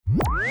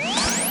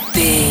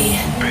B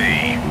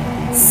B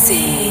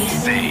C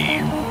C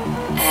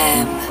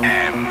M.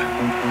 M.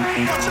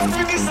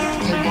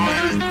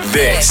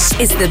 This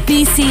Is the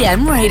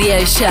BCM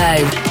radio show.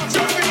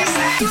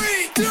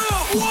 3, 2,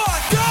 1,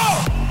 go!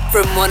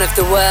 From one of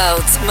the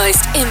world's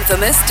most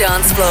infamous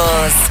dance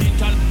floors.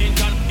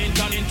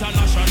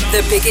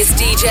 The biggest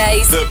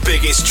DJs. The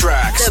biggest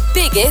tracks. The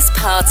biggest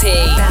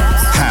party.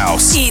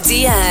 House.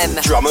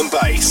 EDM. Drum and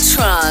bass.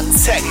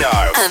 Trance. Techno.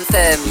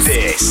 Anthems.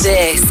 This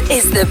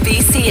is the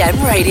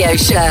BCM radio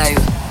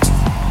show.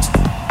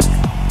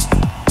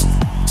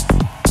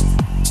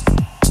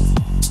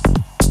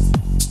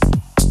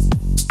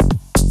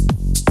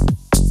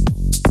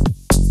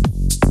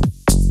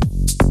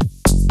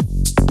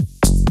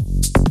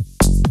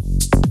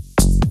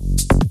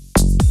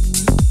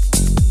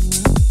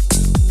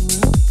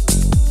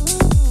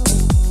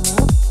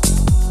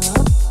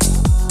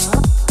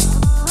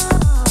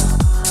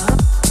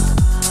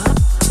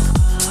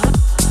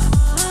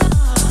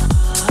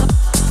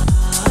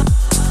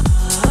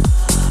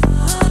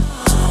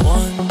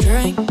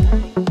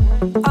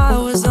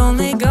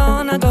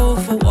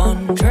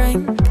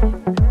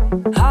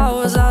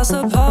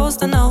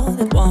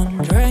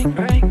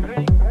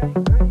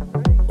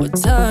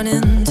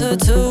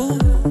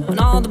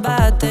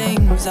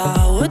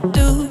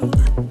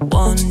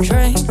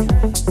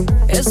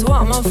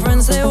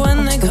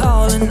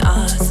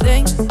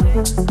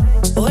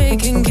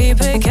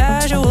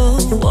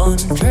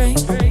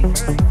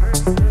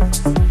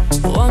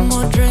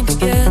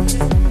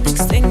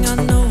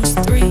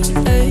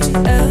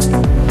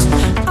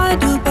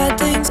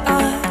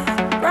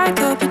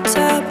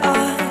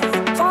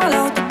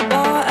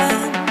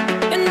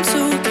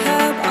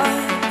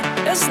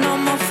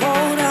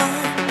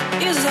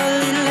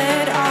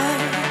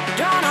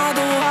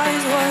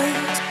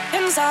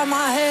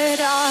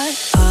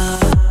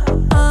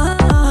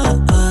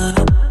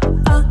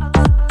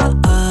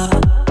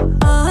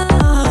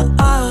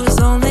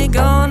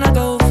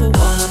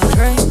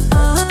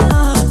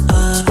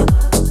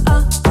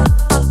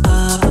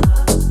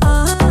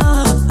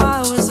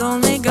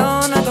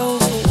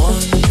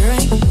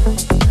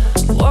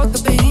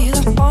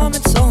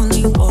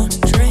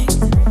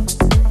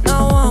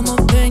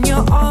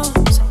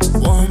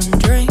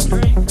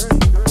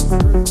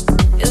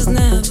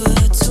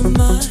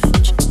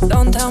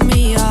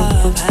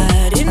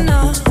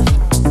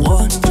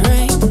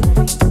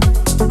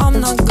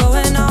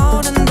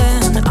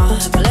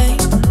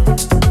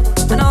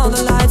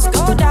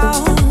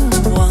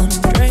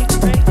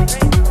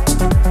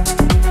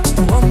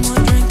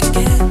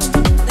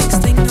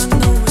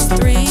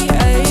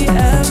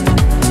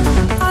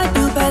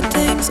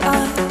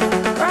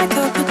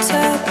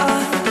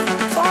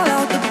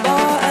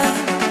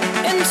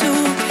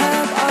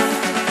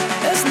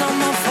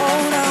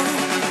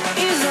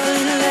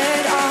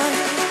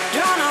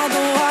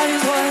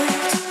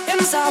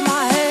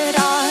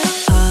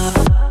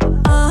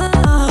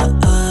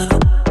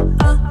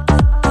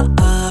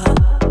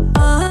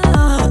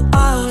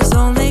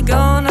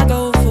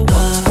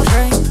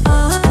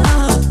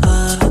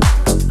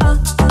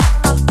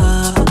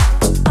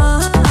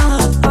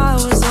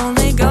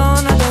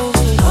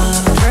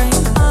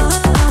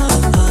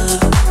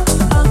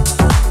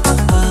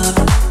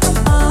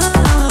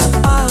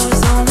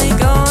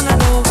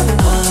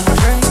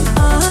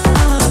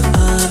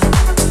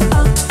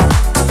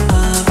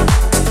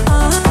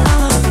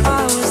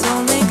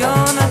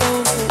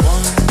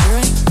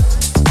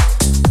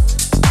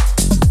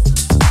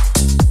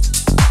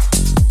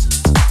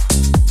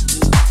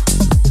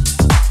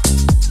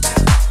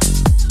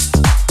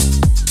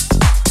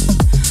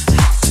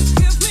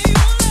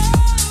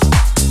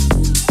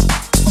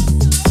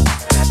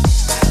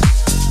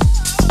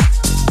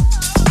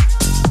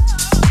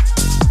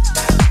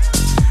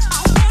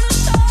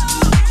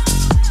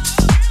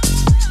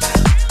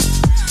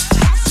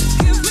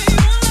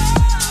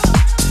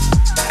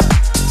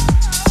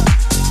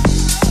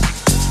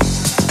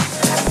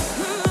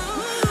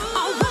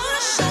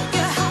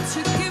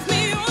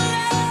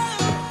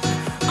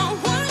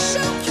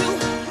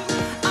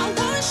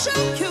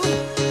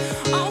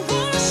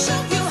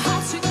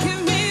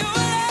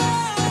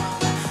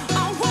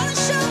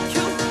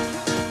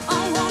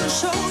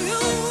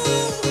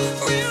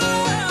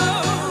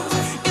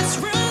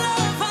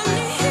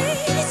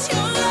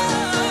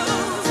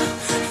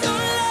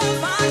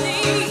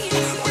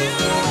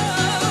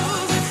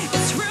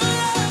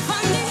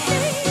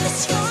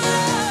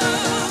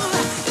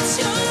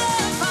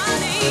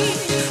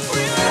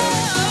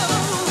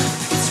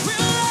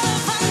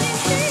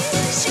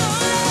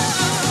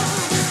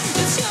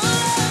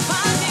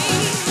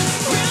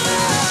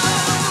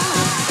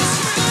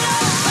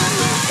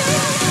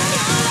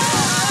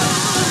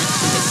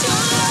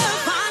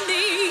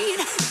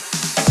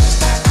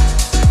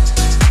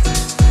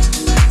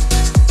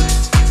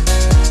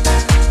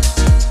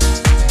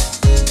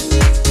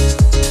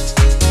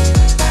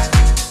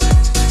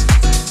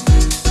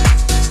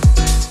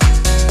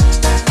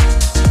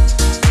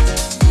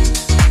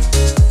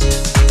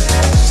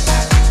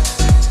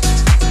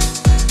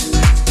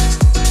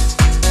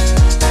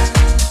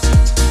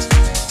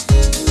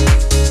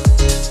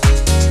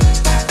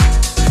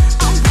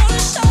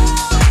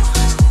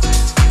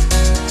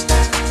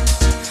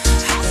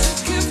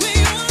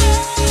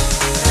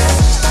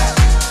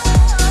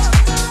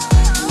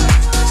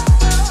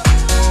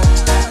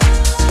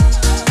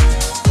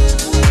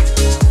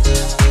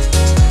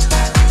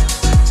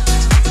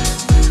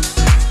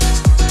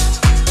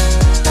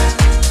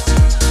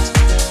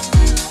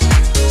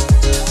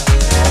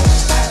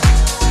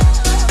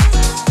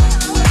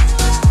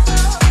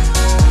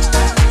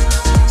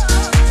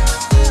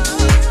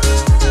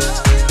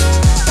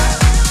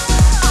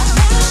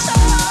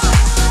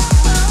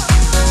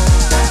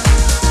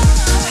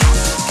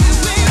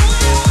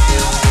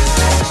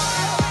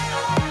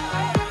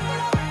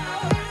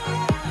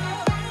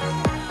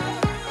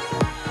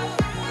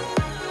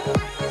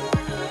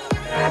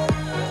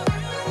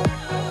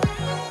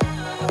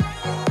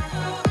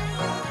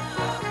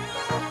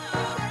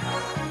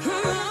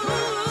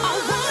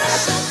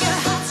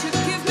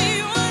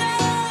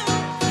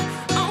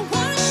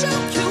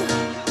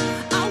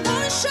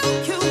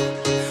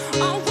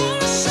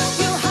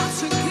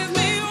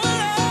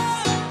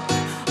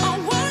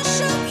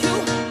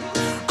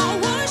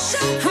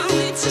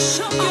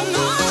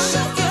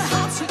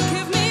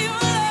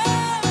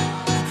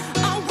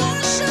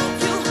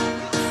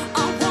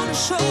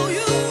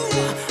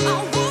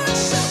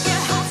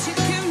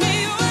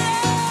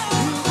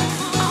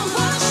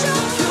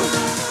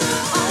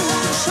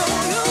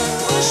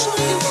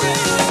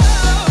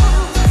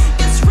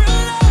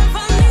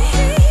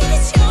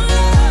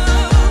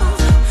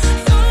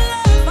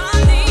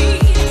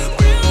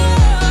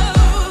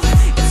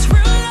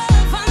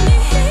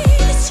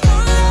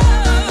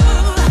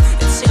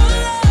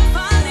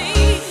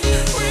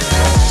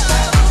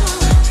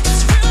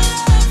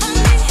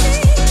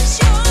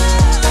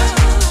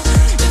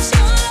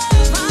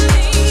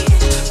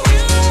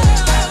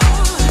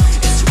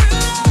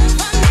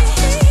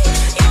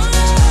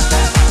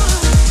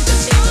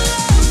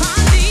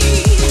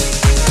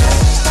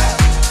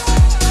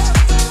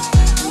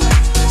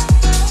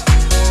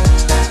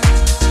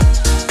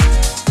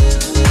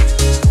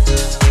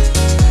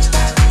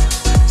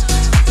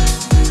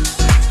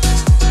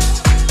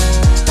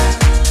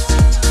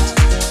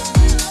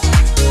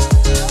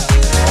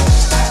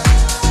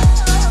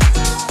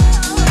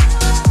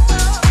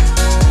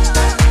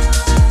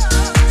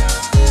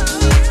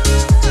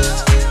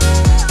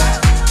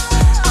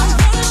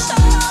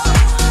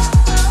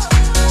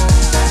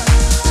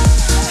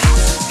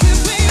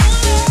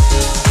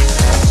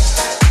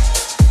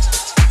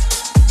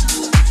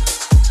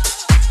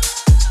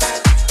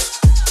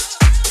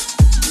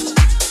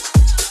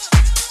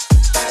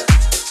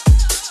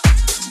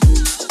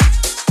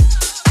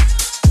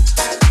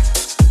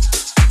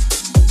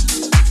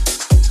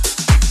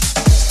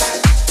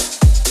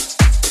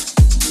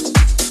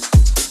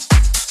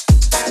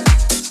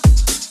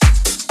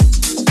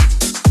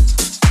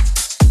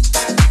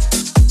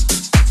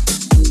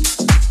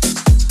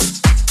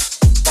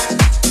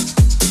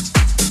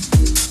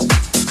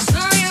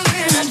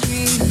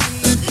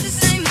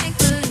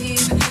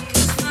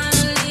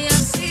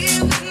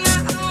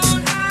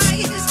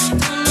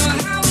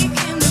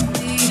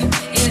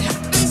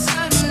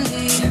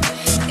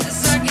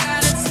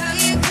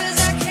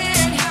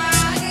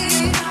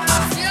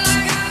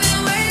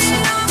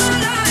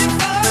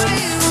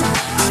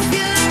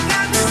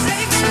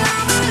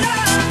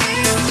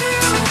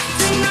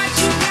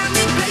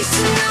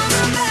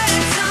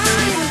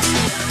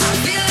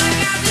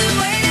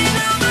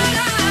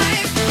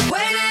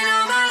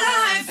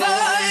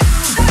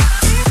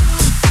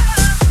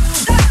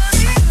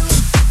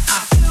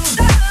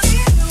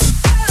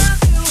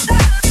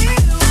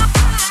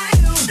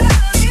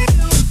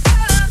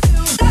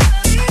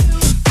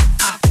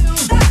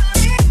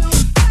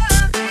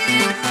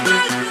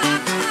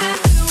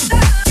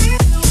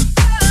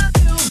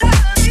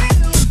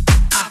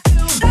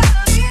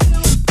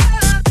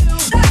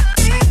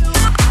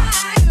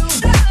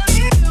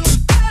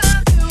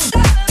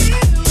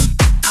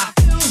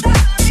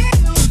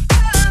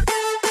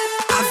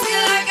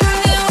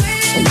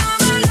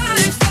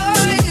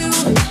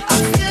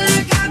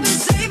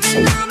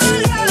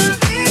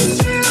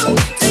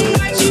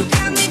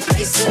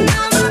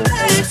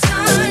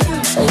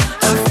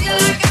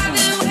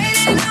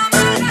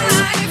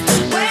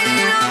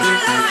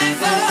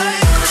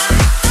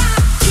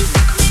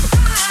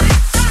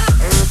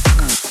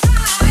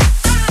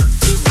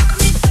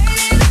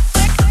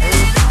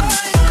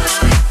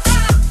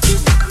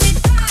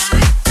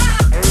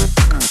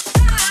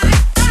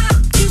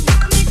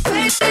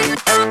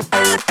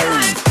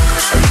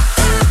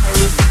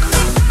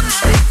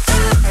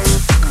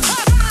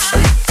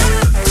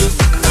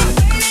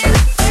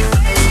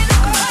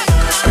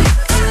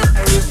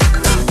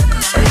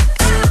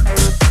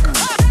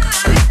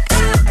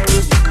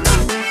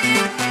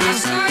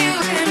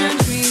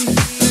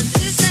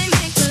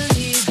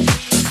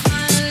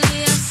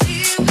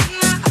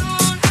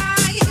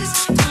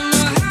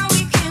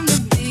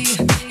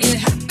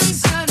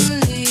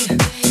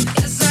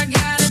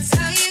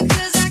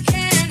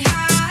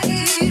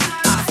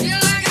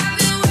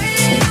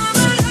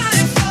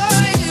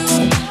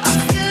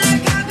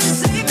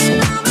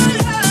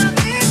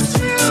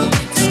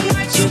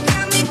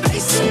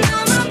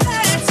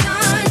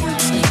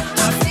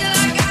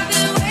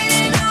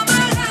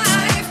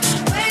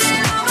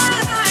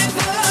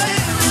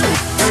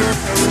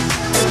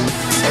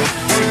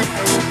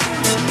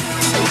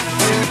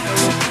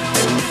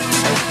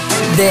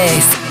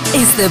 This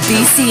is the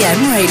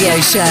BCM Radio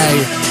Show.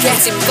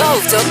 Get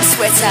involved on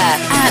Twitter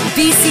at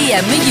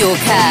BCM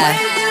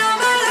Mallorca.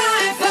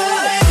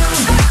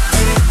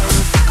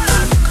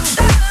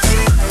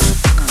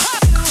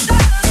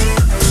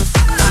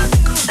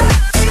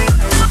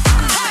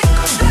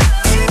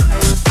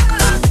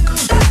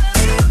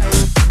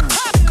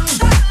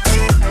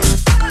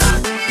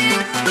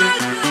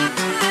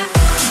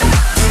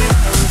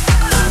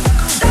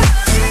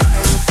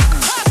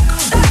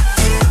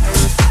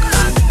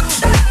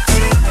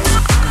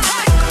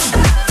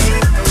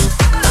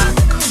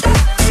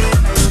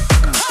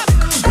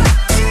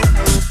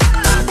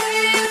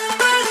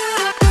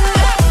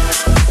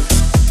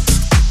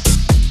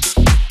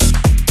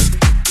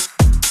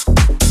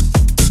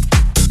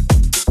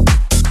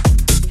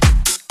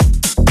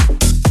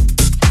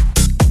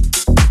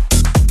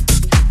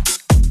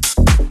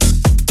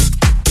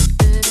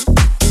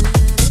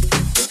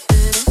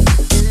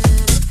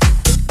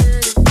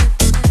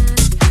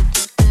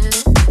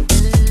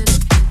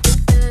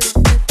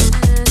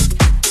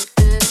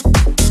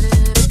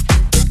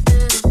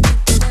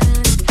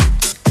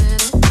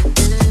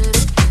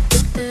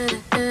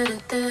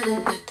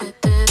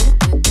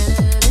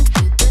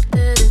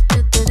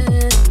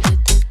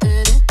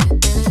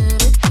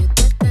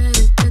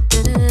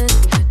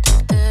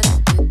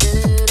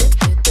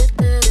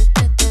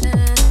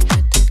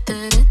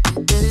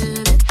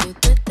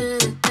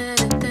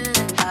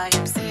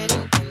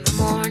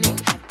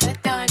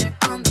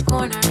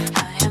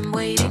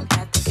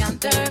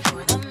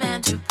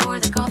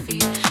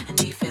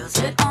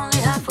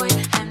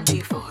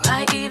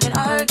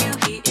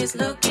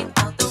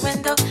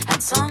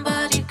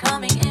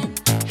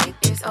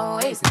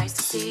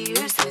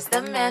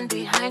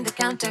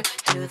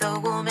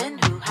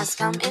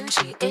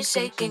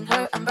 Shaking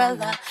her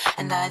umbrella,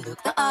 and I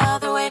look the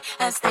other way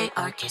as they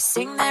are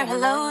kissing their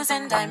hellos,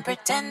 and I'm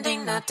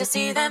pretending not to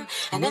see them,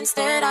 and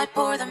instead I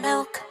pour the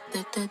milk.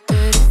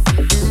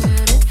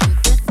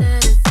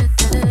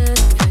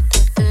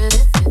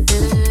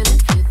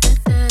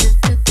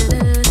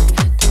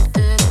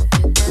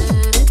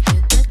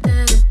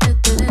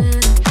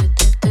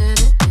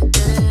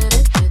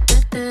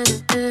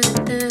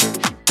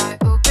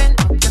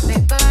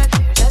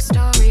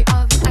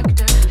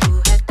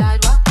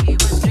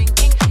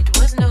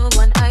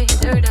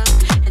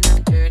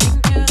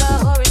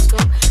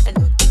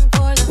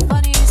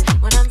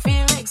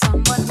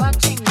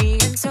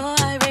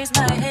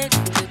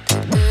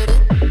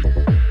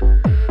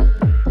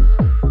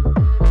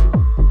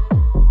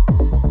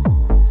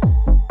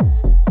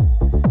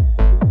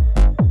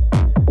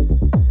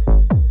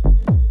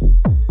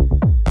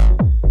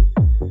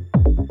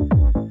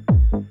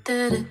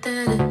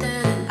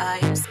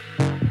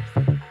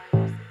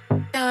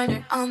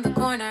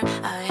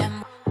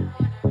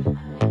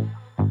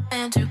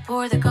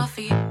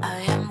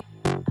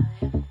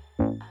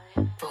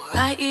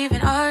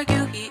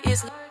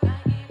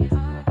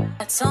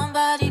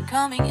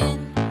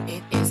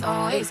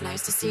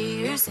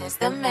 Says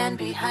the man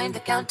behind the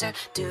counter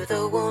to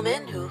the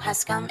woman who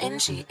has come in.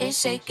 She is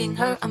shaking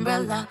her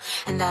umbrella,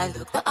 and I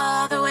look the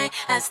other way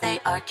as they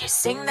are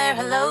kissing their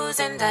hellos,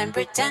 and I'm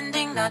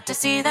pretending not to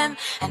see them,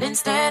 and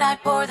instead I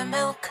pour the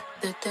milk.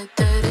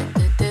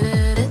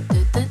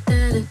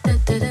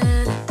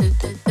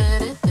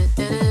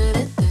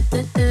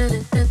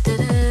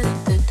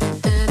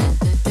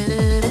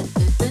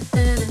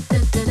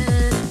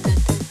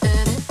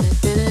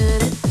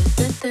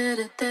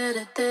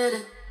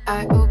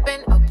 I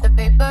open up the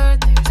paper,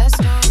 there's a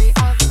story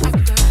of an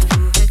actor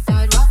who had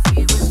died while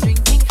he was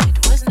drinking.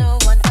 It was no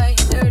one I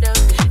had heard of,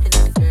 and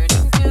I'm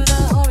turning to the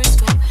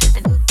horoscope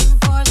and looking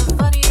for the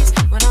funnies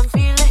when I'm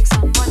feeling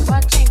someone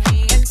watching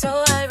me, and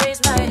so I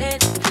raise my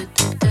head.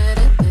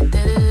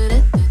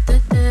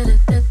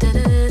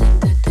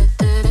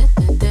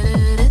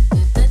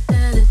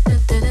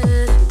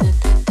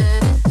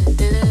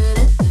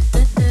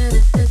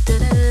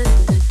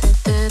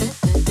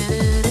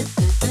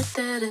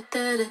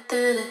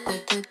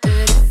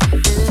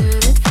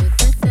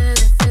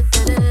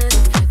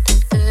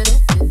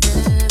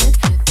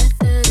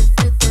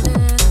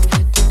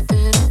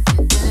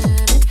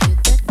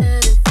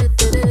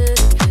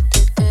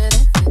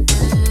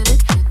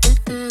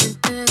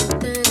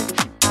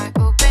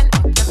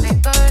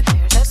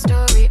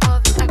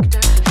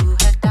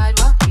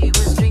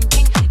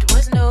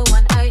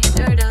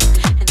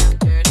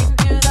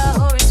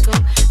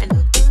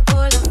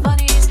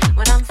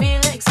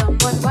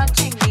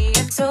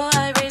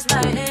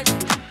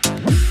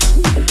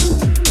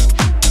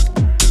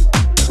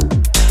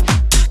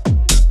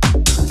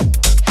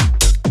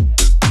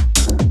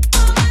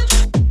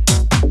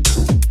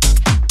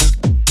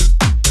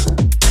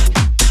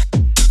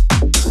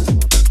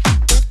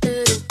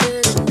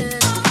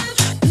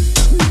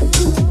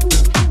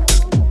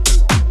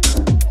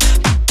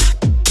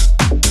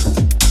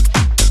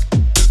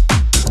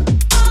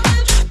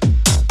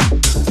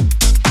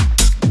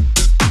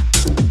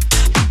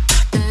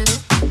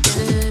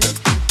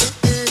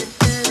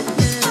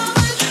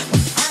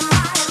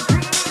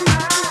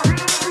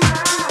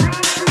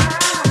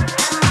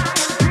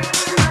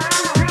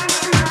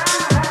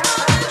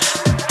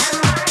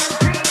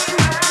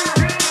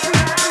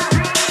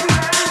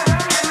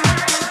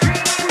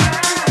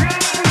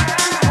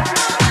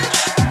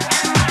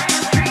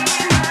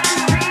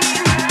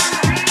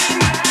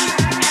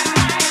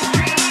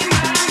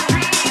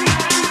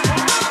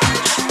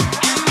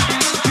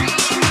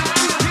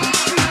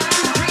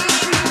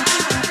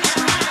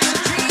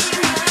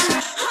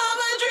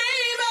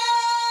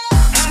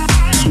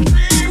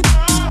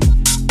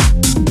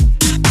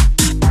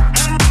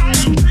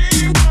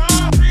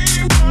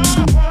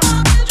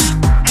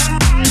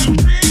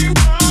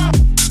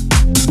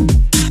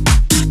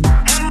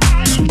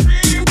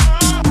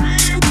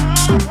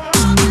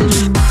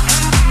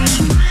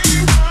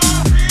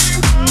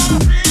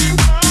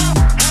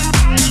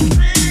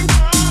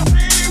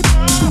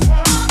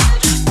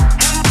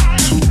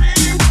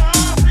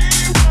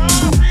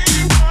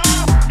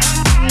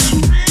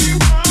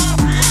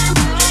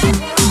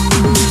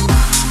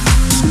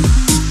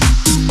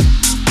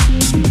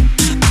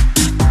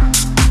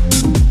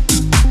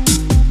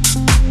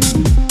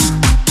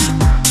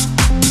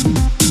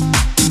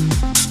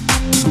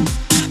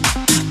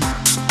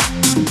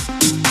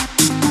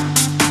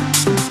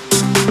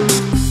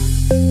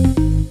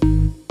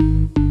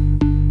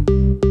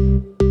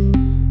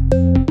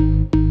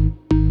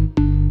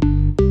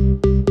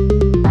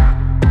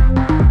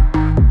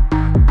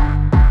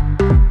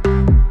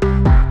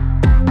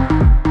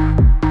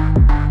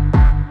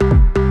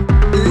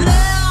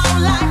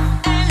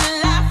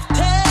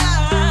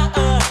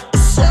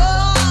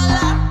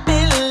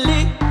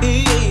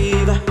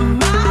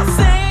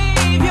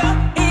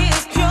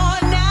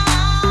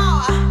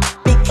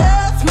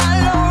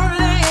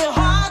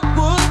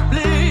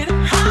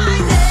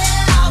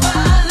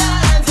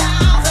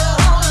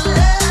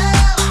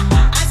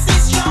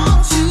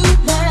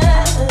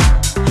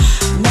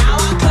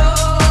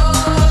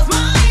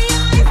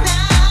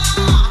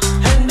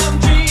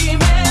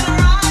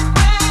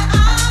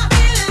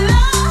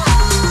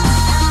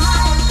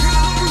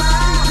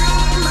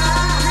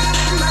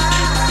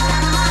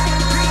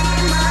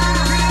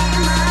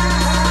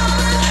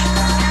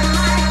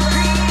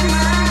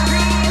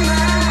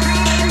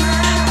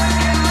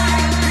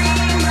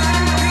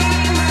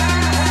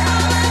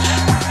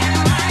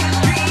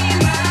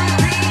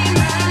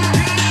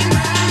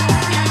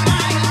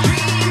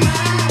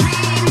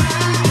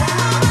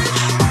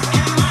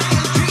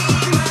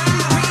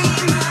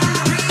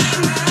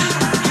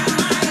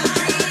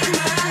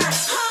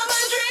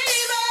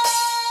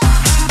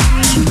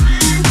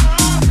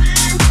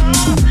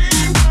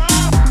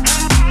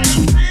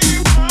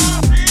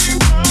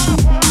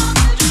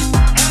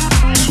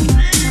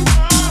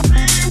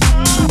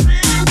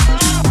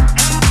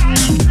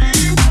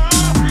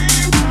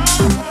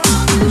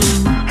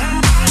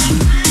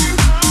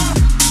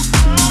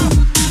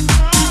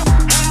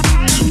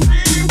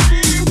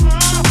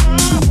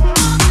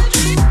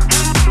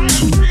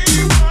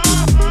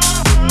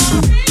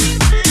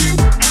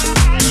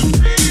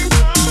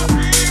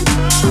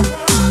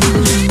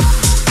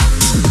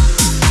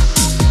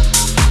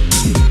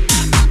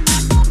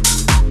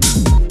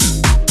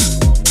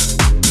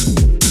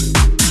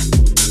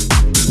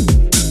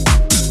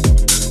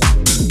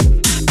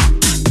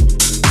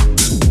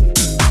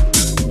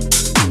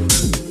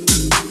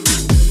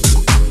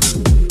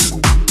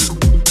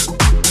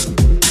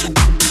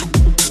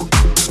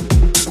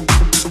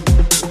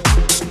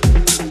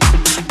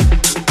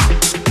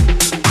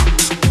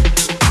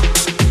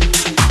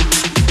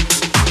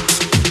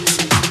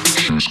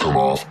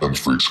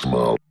 freaks come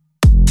out.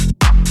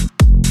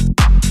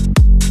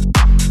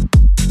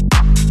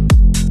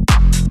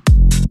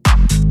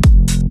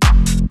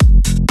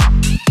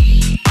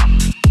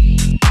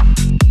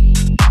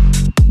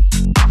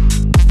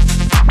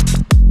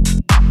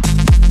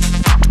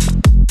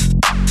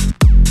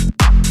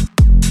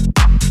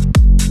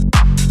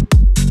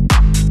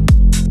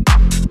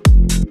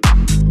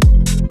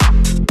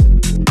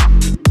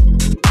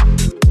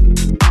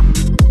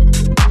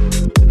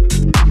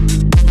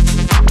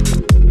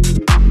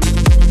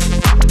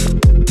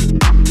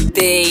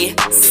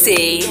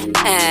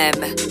 BCM,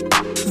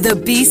 the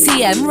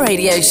BCM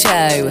radio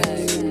show.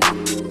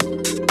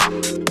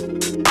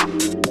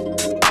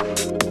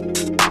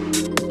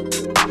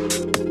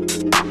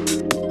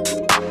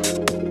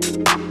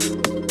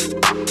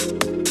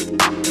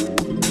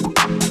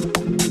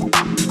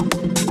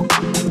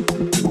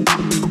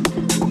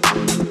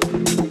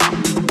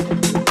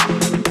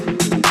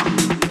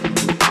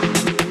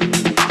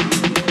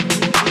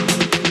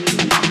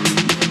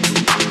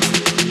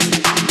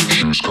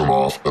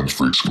 And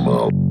freaks come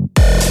out.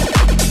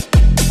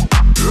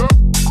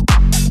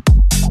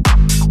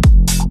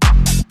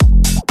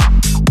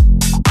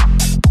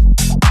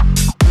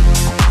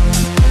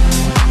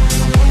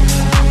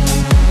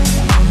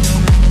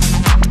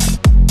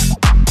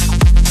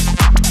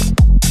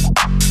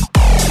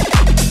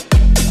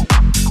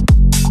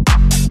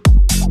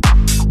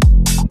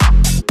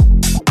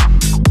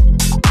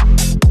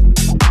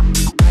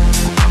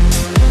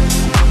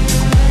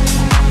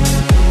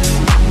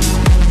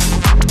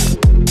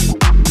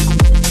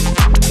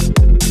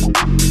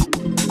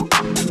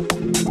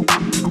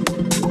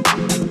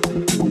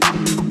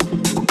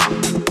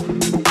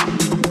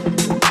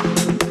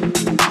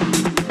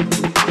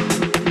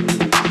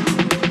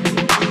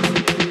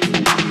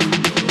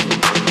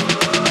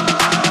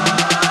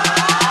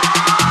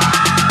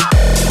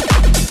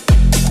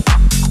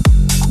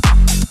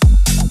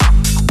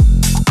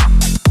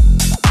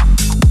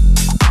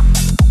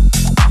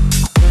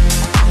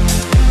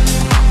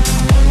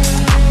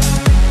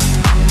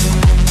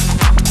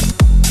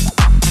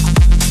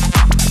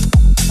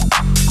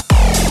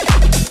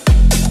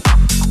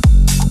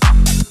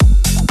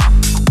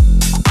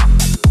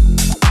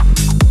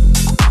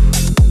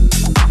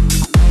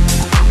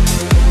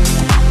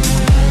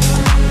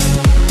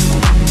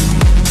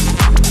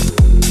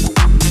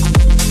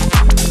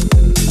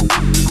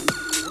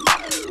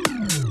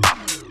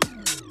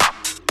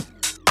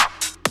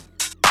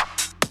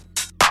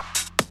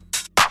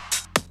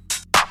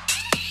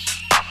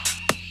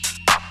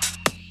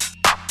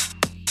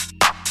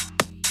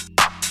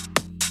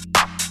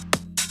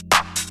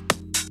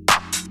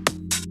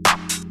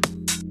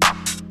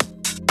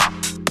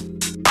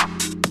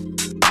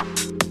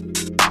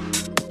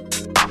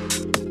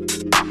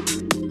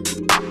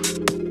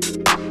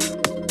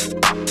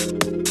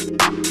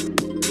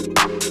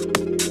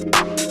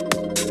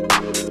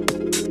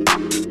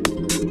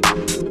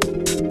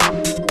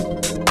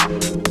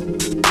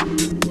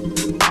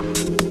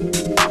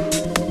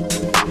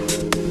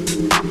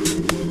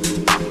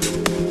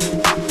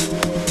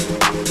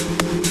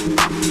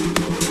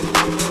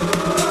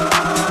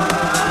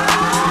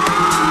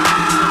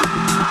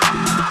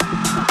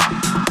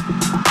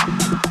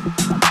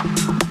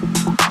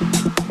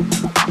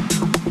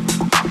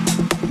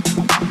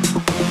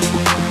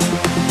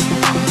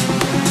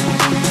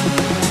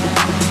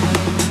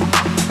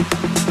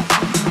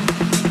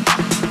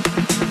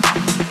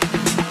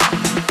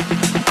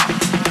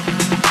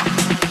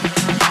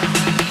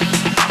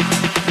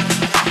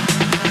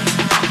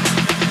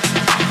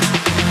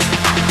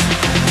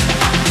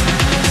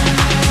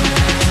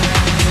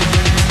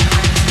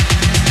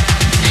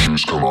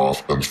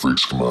 And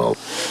freaks come out.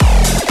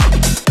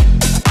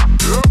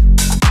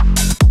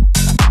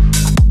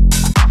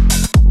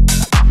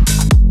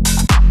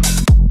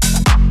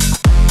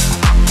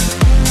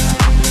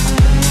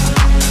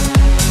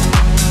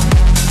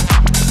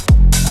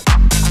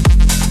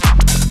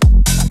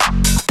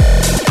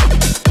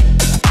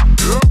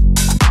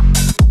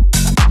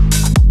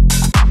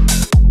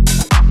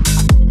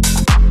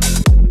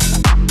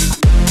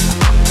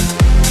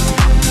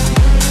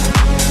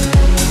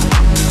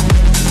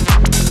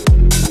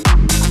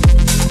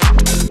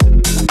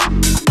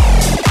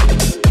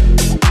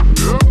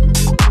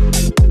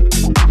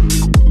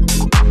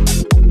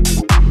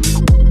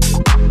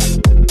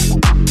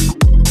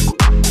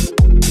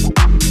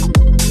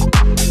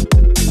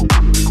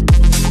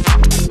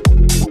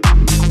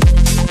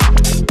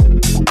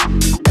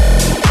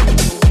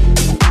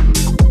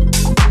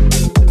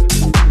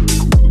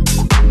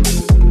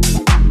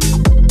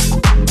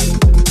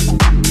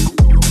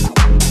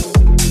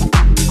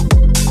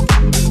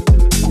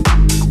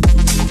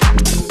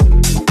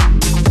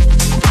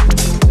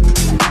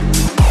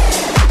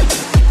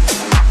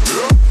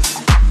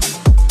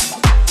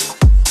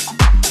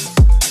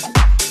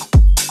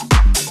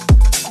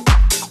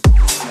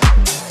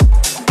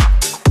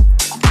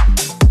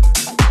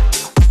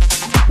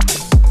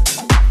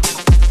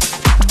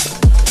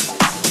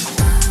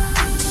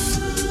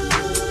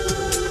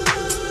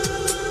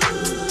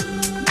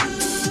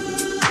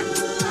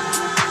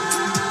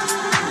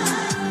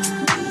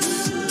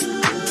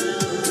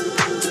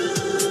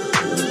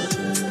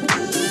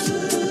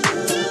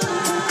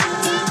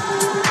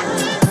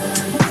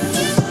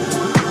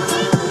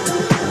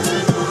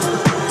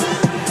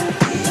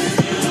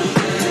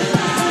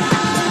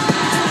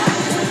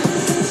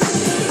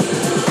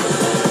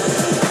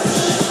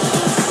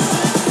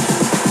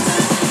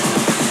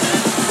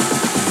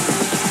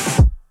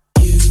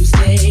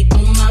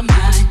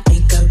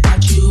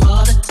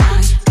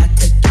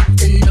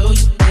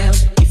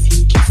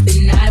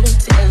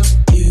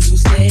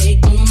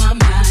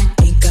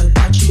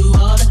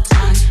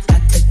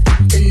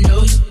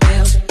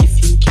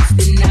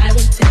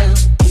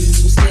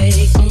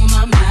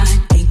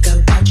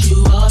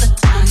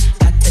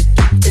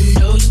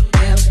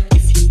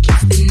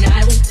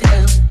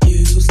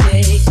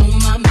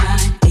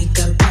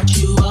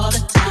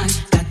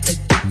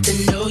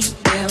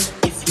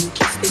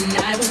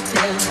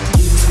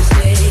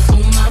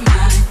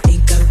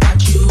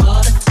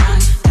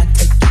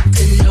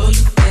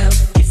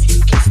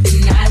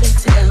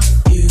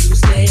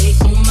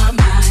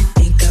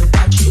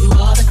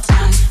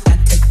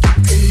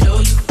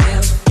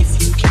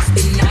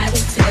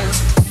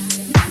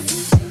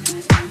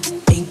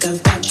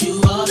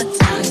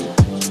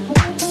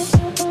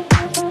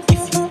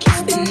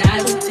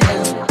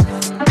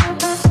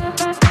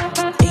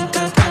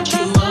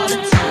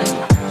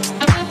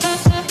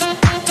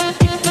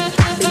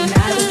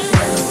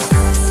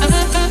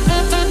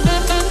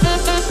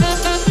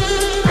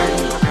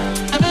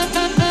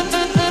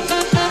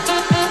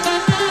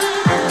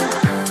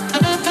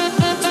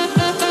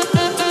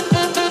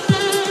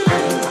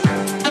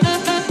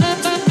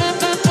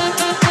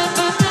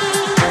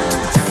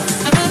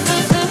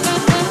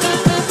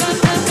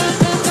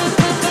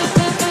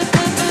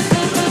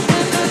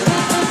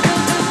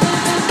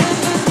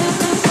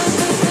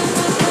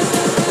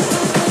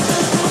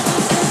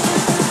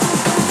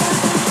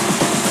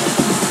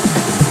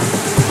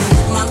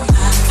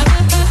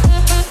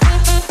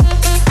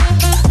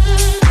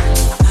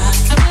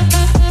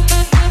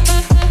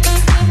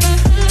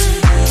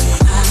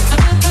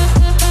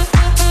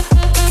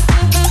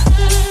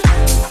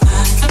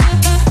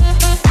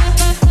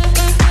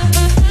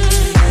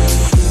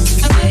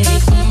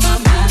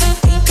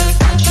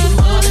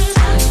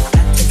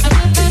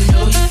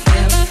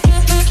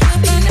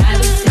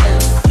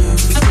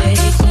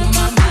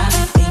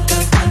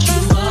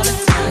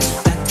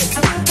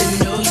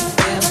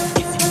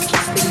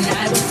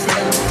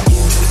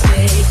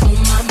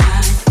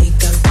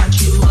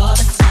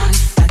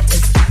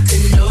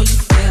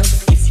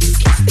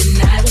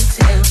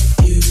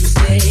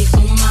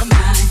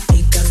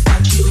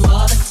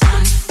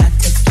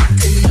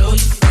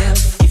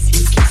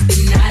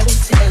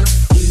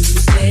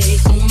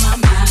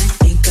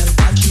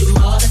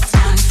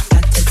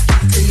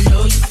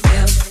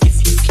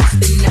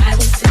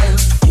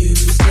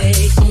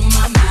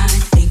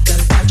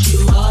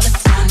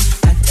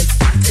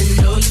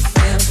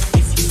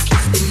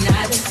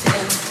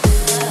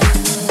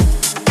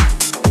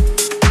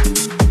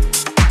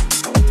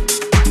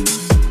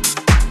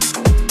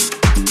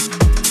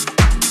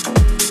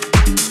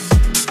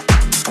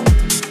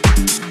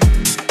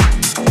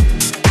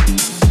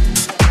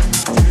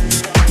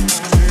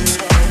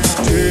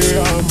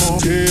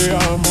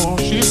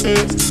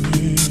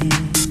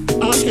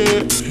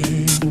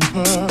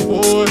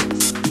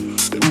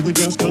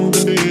 we danced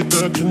underneath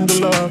the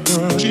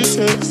candelabra. She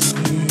texted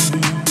me,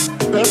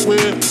 that's when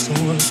I saw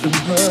us in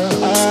her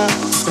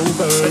eyes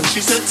over. And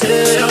she said,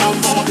 "Te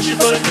amo," but she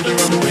put it in the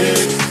run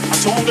away. I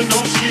told her no,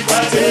 she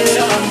cried, "Te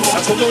amo." I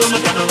told her I'm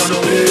not gonna run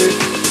away.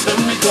 Let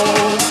me go,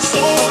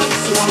 so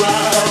it's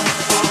alright.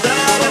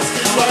 That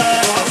asking why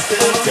I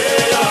still te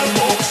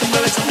amo.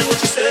 Somebody tell me what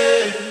you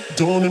say.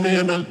 Don't let me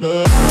in that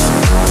love.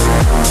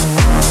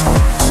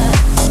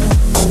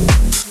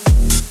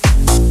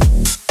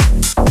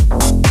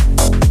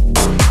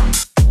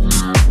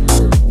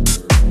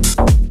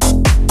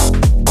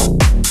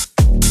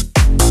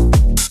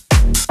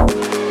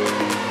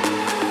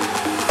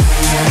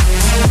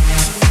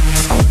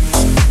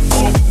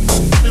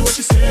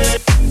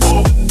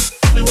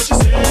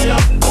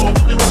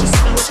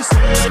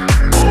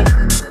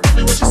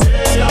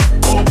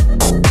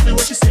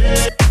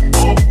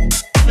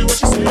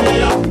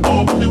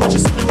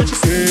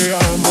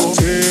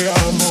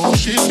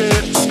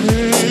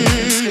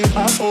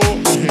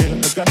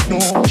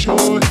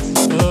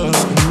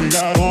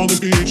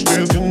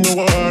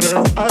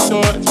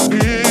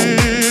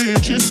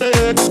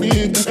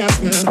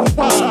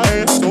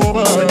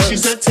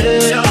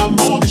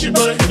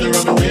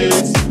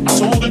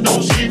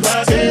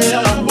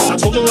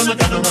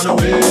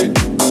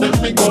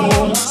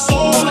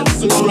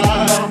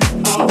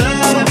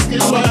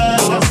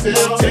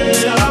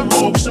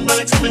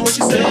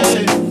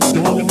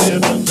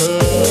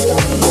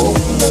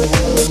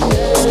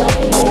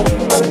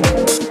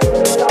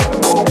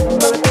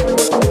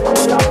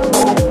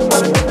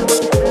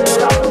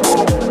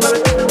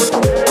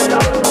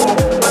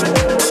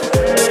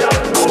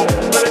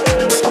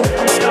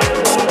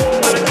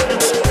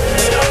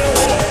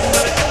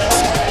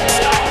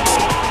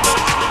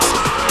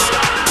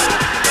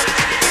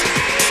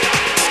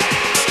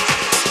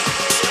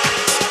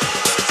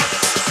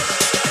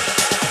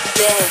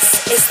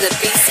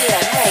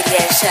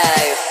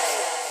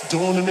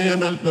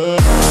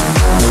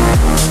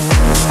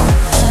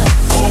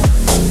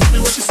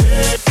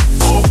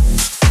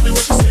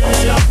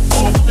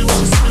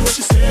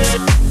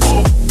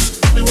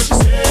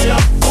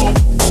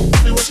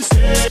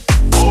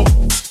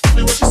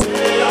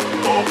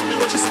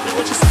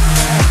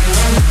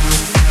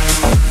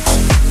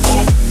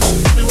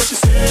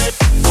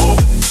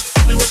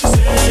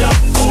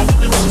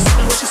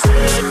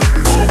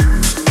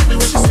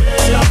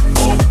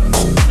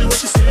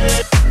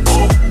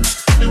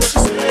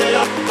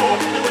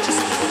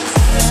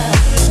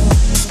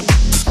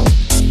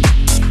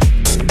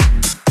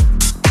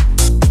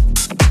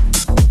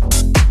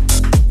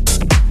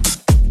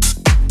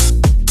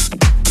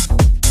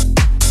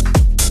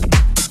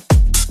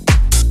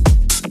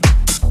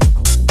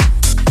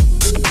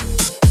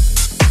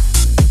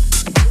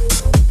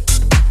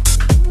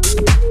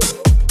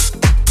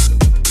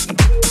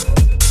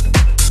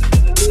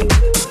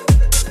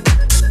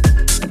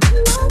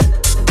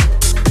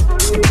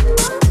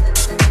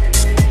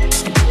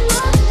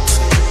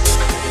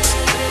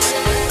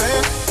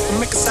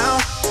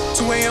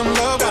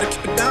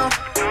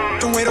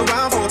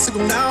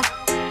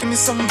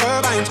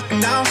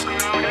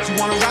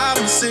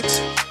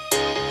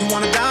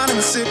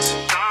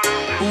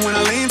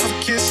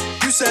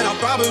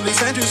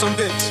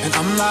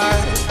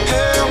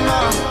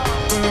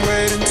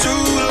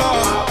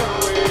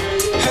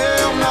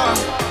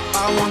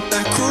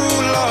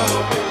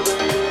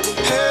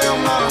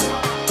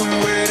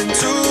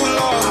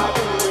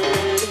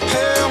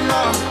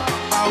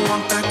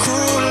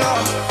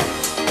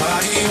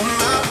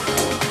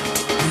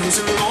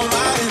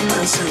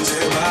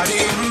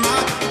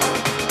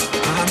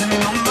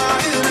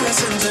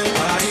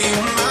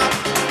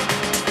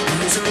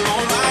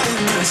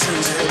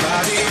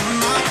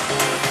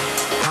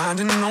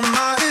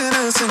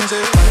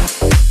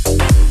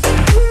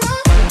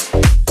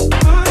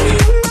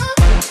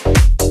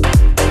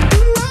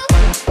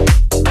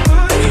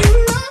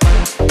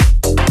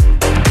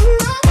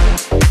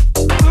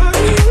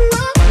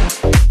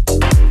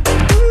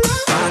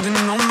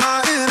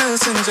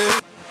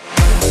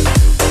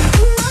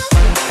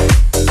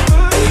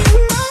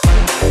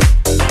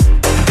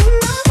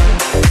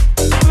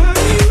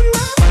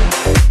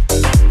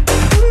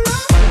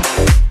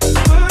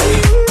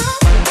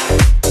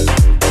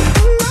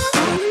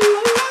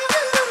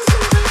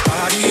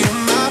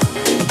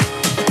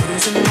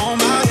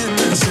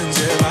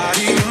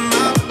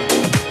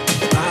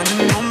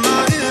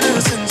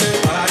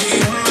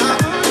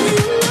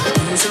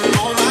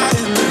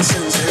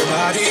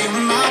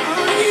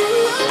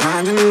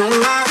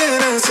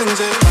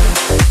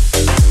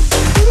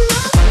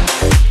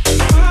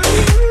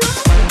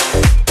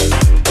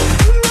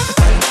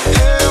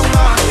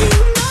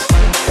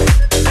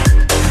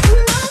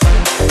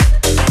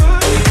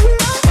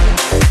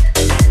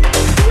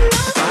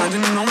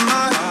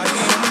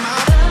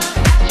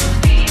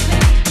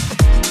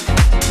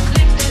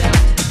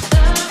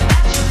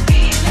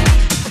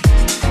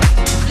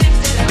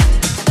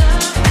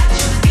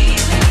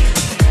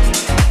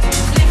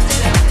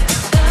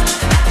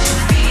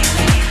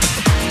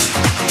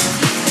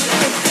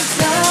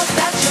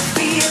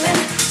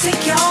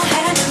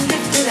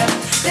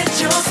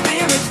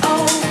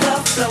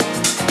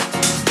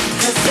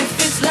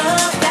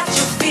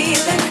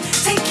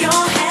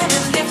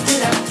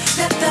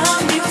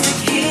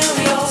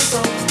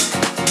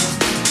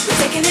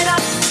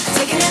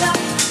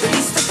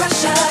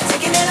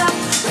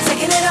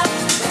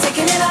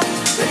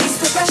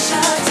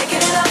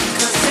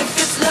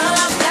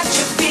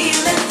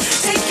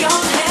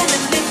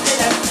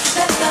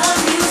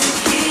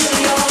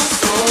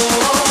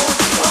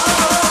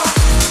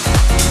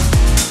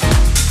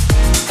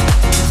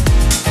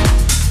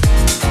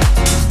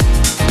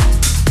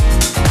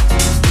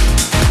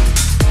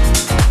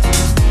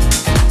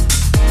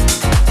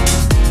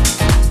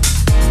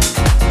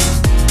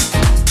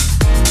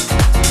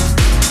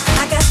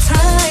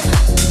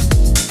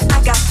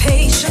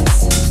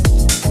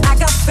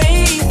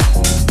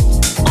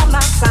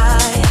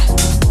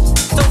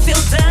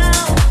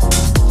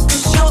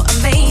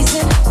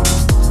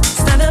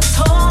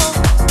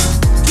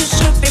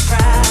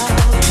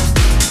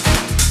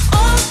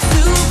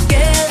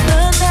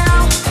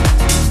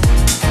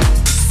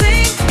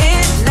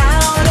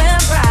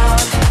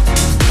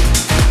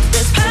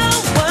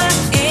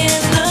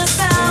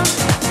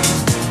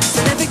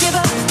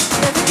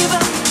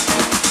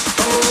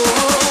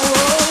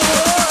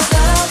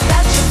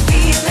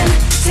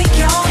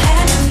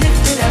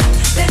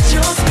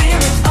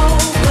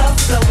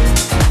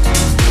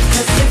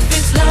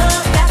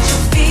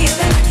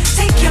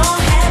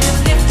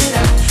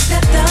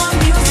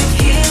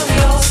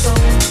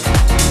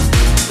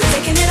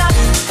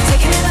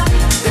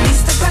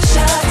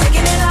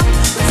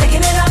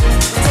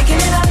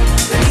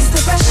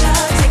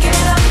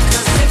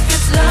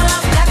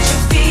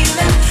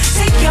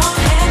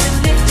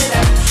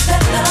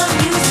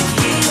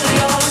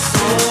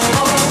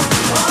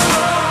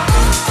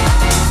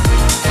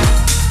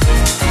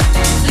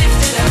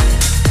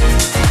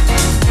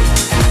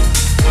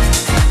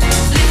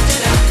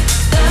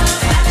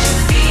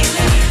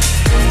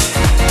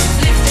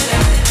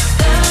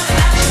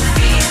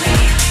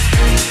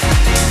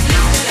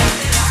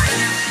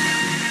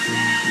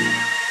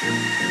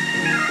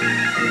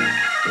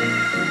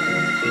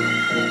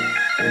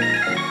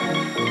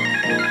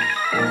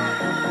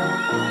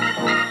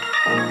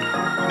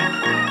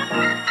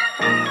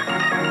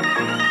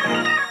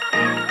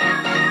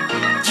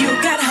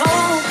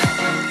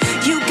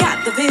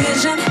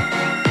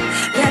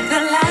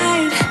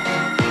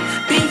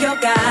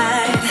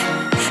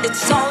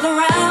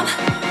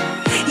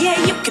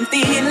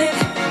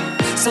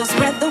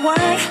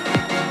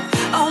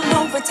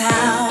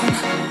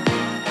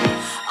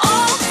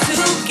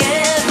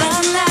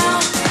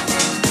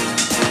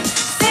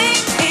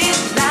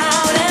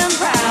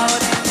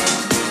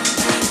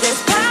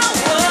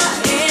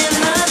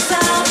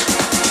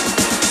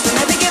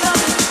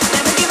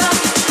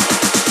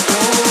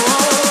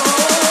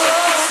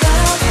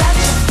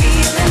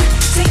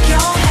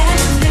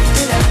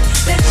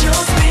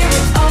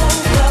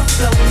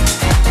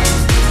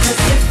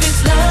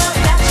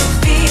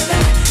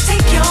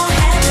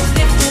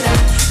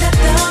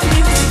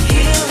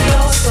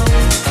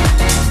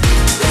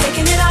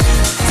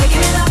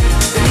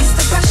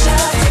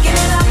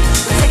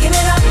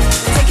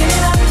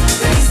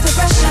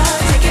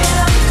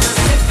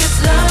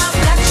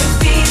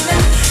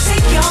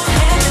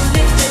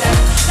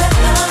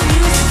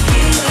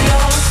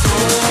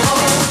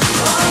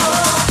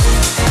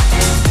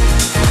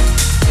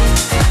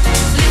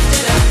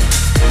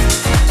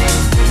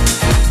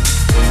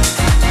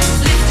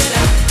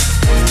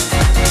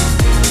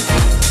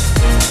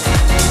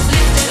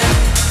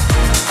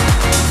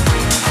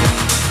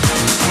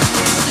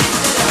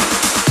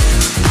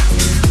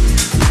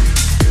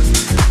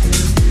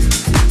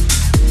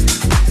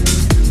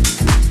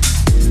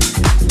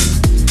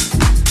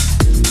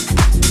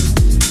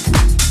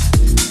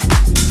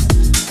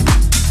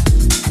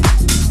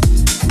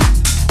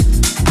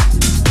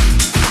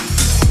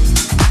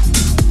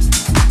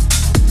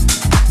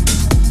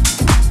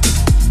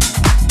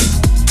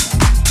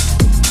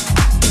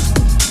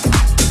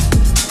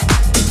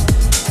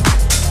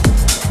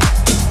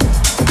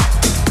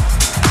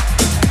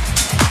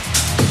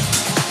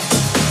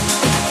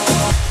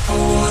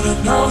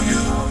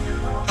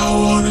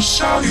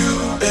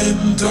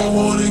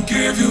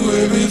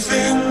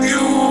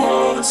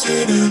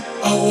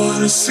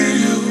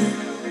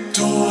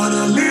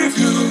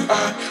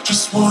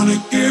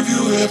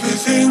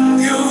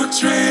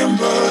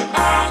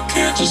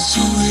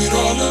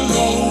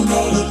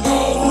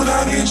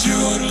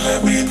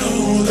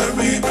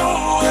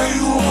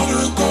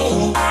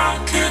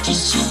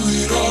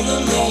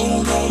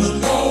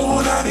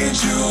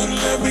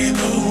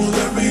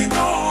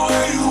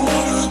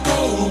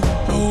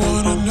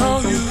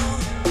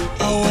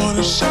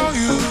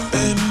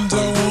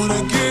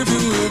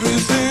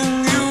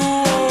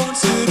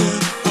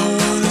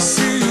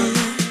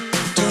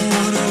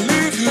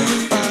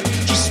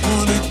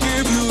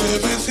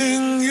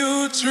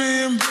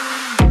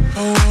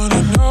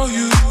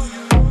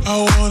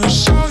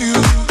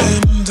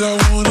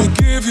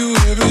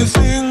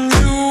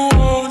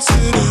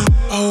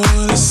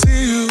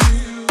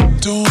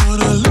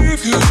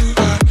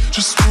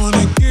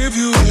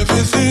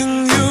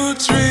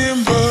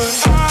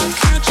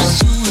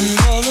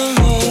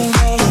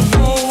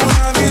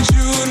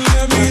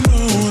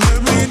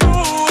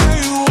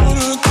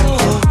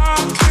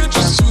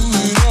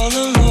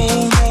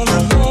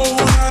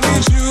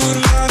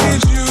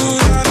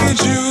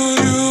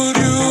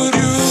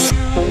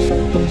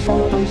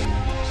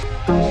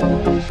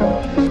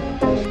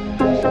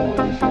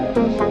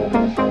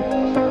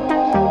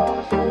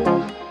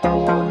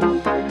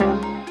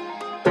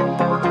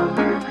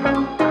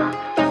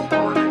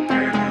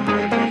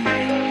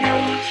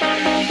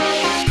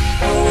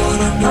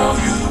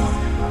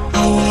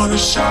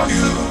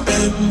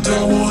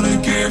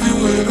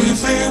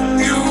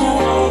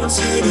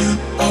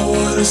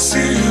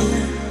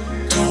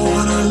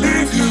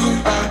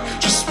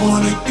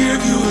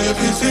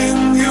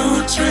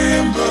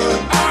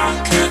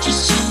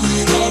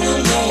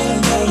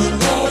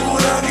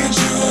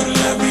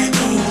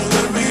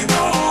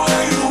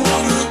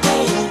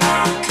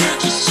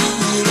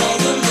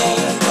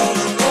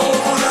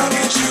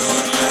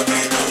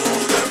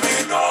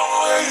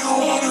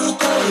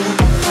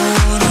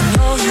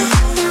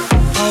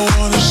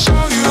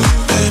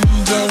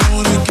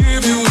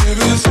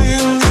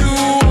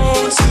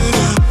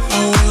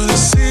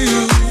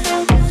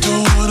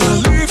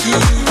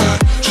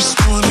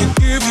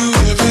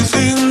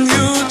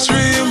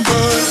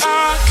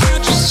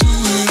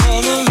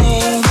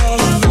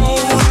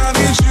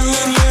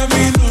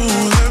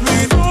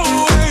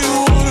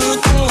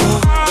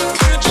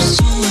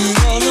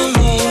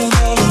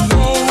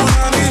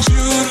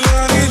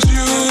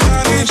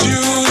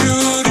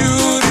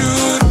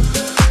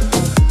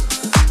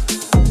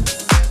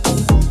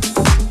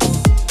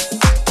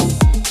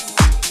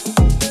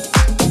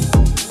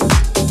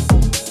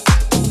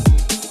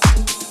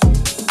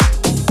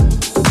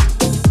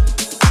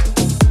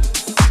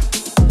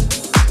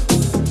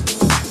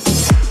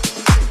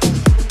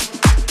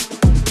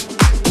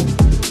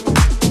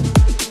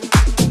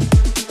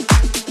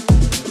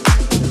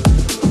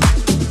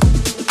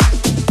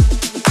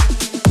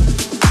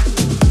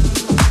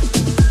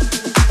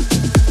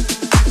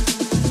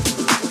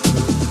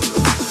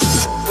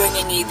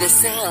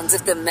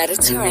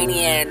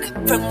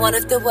 Mediterranean from one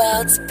of the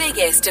world's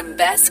biggest and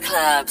best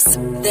clubs.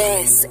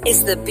 This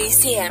is the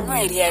BCM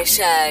Radio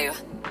Show.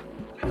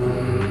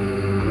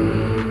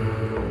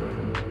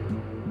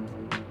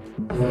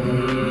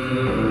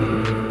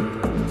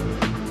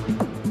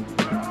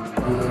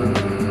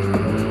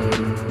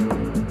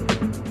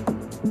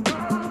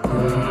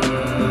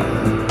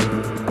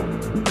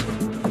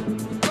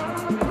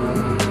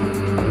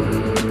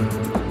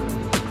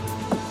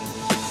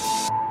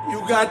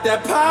 got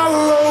that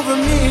power over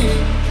me.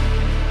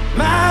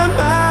 My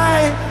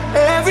mind,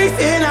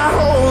 everything I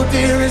hold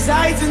dear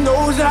resides in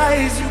those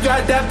eyes. You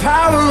got that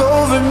power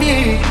over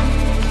me.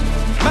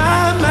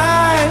 My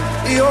mind,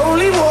 the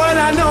only one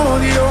I know,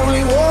 the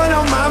only one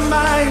on my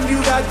mind. You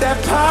got that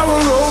power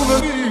over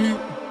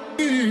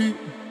me.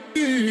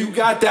 You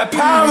got that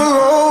power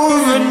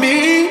over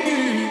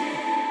me.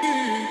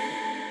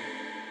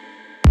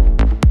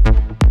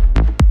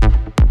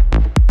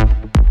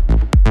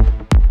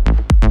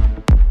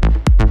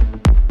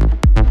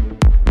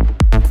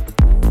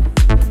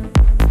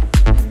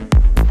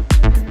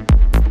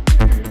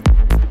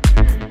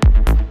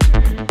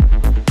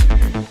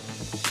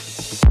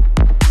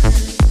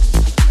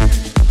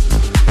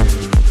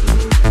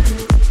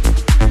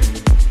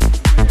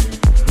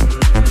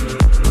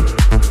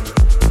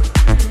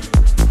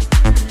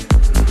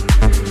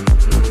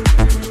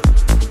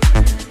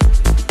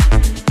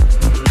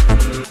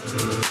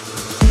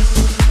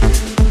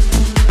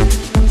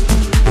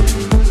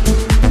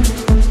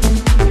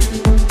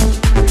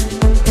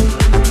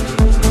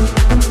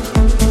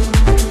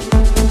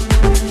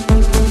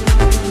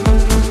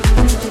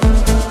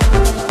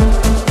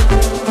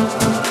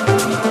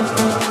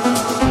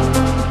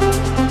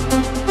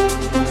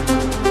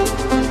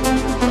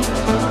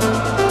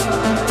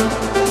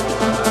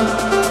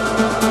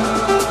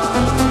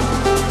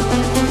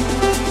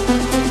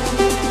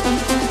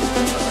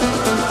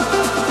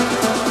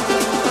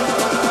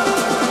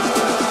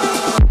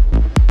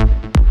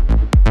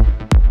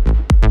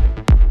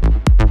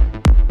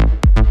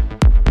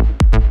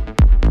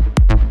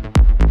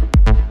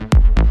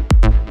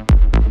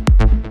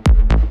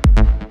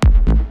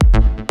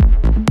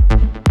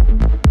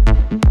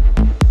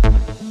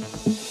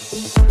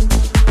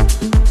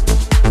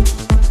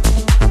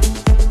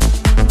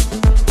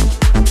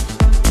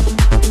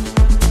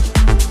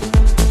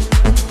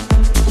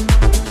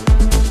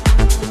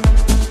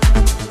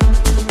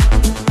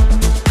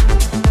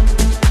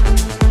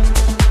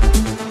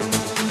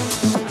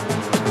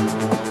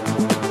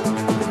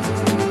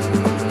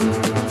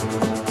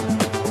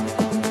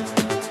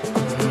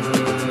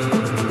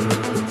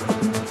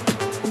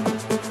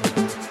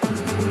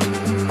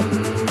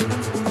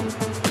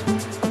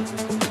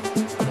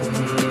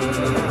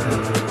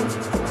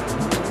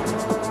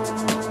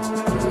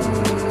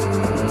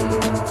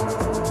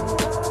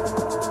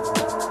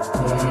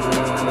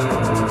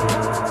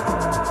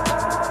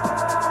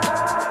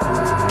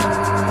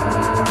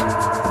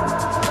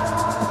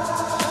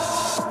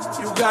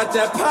 got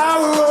that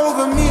power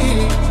over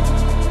me.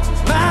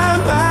 My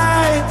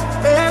mind,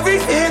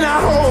 everything I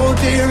hold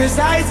dear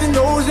resides in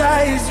those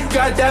eyes. You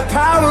got that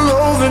power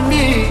over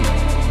me.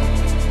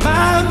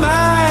 My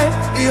mind,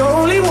 the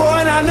only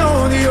one I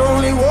know, the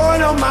only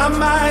one on my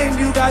mind.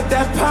 You got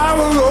that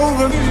power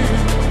over me.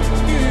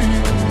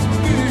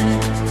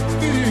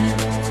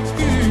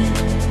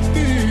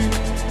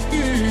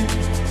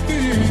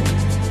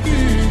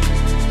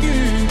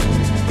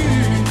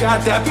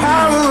 Got that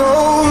power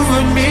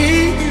over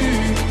me.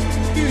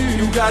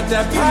 You got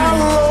that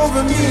power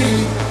over me.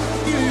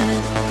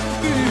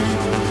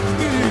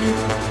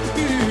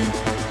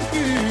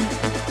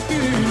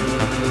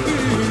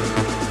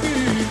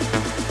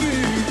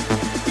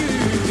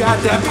 You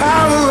got that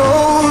power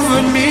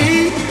over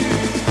me.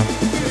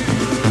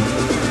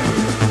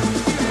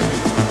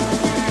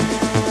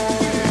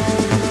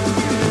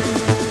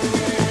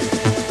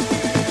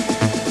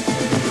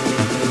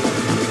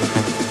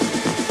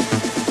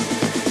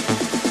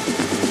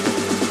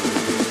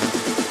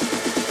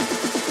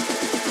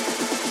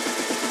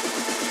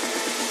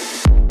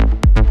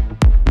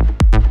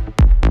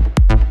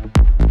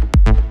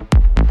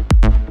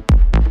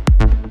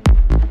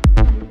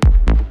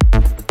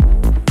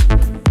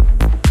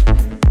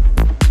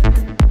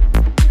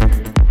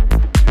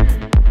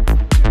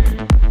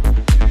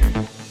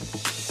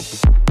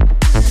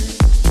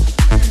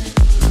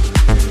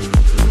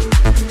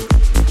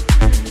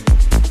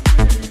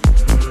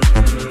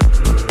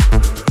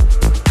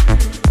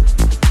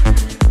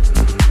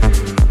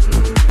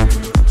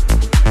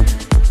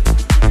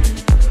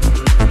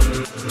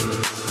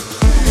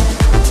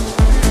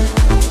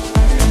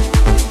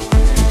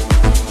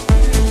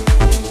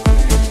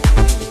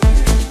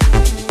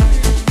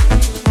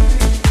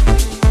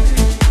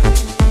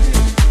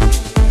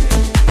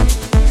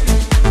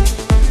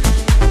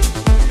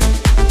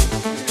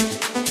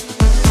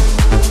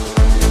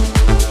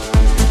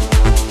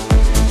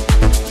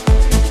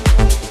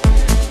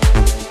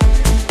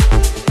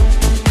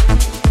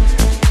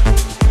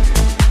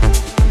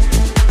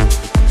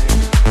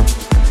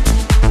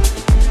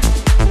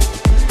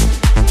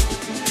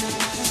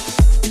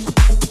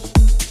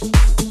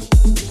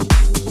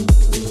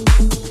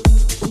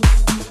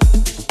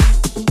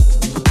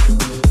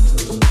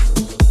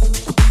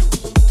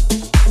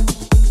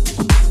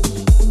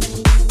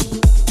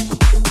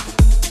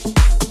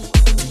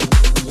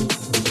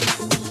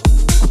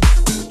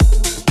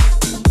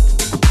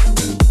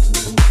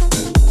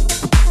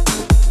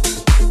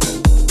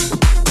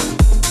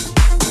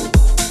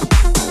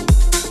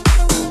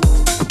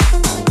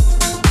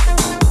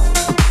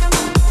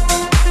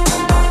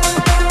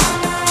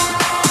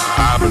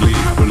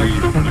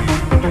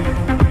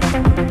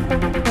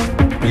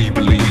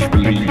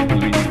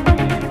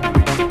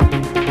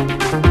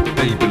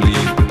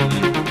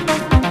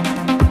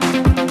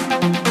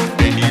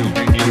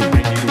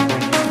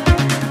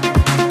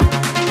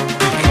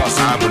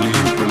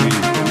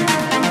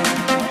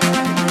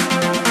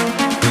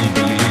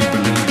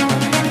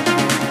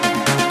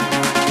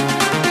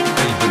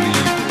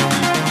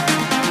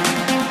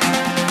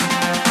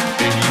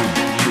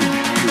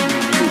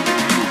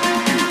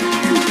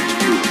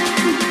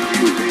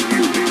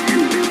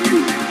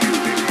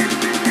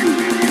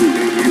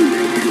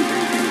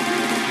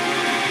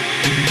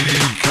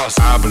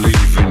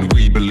 believe in,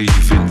 we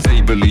believe in,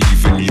 they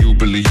believe in, you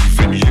believe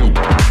in you.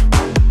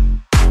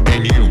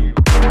 In you.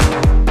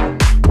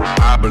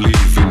 I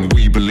believe in,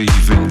 we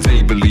believe in,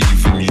 they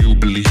believe in, you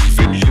believe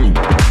in you.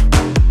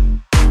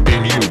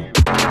 In you.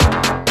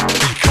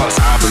 Because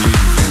I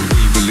believe in,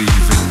 we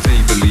believe in, they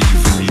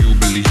believe in, you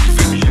believe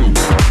in you.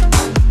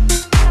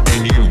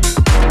 In you.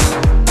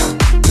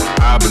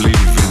 I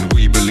believe in,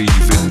 we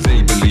believe in,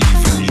 they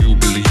believe in, you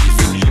believe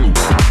in you.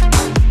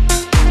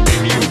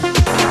 In you.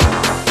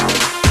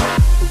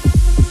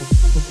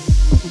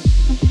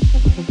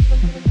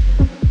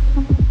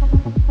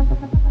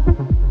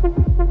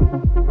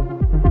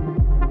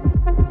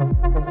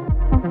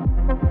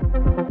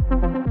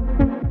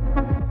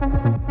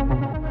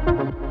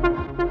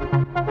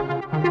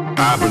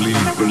 I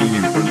believe,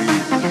 believe,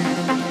 believe.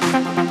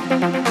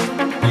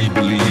 We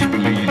believe,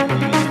 believe,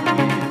 believe.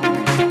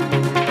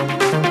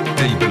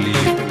 They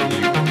believe,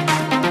 believe.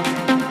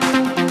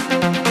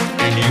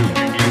 In you,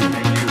 in you,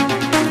 in you.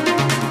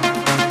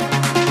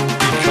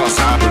 Because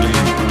I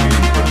believe,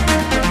 believe, believe.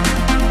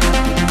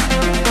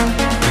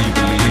 We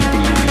believe,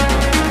 believe.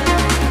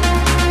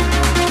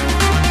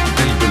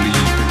 They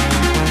believe, believe.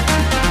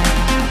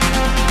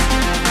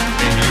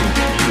 In you, in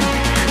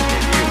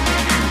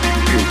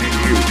you,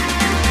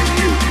 in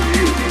you, in you.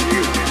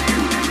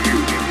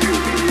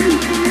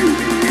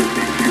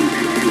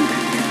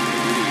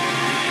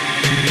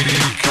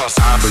 Because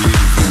I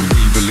believe in,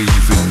 we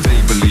believe in, they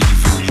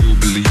believe in, you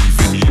believe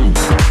in you.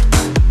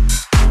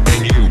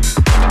 In you.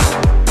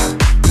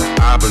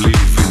 I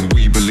believe in,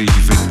 we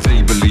believe in,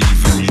 they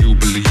believe in, you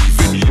believe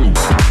in you.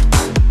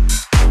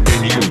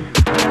 In you.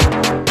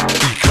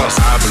 Because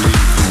I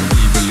believe in,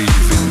 we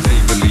believe in, they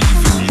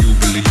believe in, you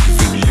believe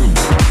in you.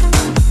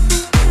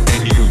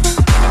 In you.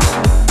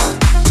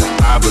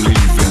 I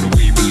believe in,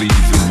 we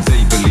believe in,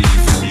 they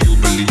believe in, you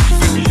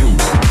believe in you.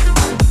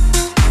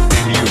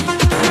 In you.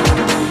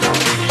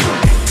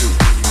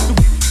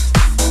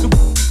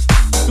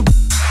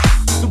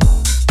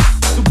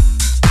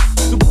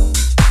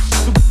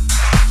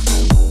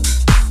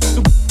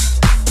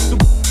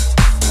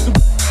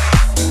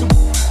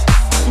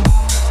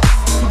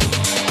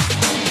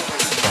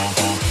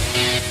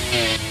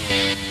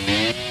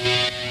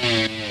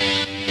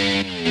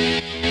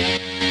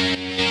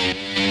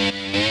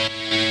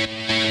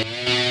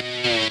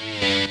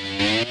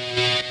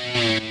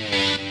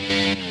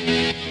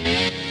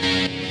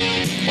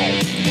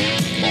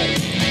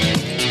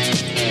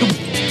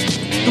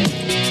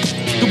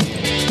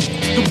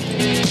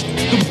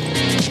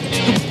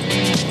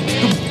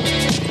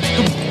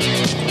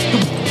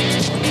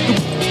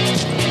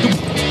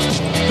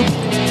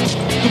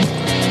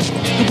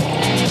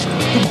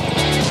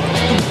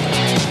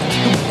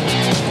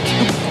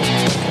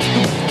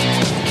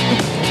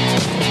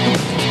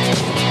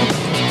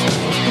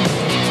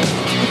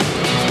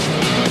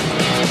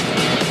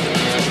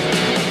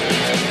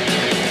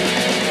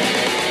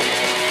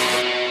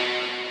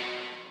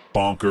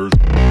 Bonkers.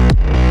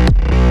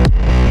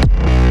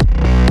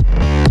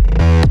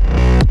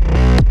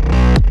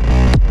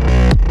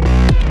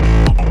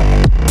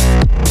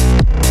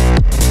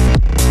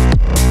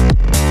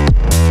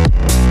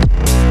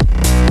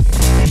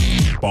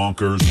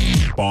 Bonkers,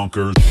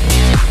 bonkers.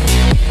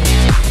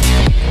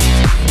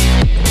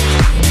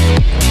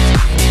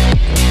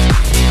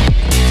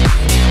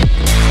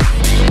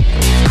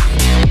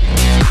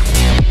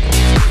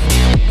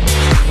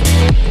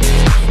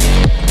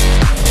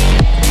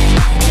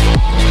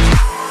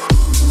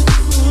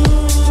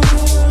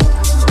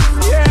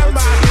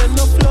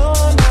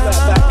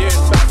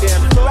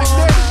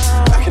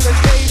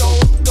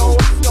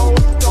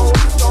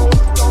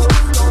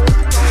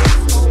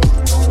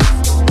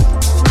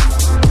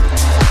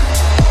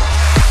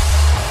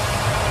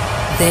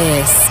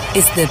 This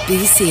is the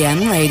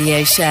BCM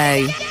Radio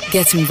Show.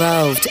 Get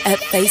involved at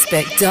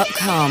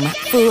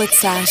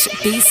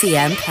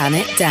facebook.com/BCM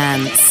Planet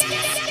Dance.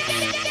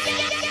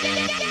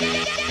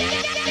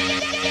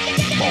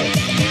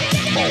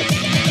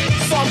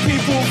 Some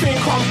people think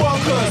I'm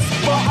bonkers,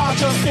 but I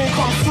just think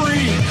I'm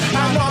free.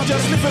 And I'm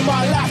just living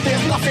my life,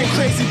 there's nothing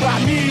crazy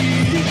about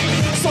me.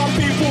 Some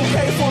people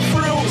pay for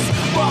thrills,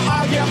 but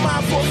I get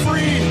mine for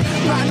free.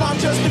 Man, I'm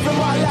just living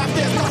my life,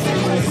 there's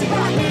nothing crazy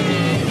about me.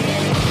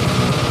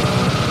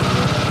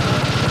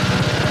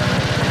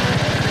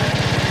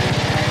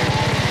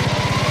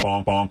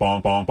 Bom, bom,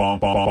 bom, bom, bom,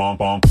 bom, bom,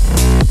 bom.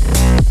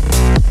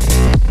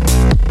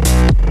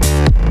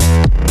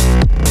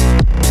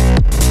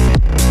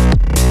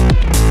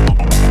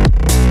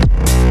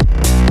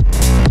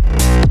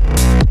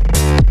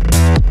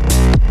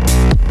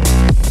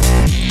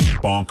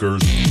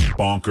 Bonkers,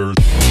 bonkers.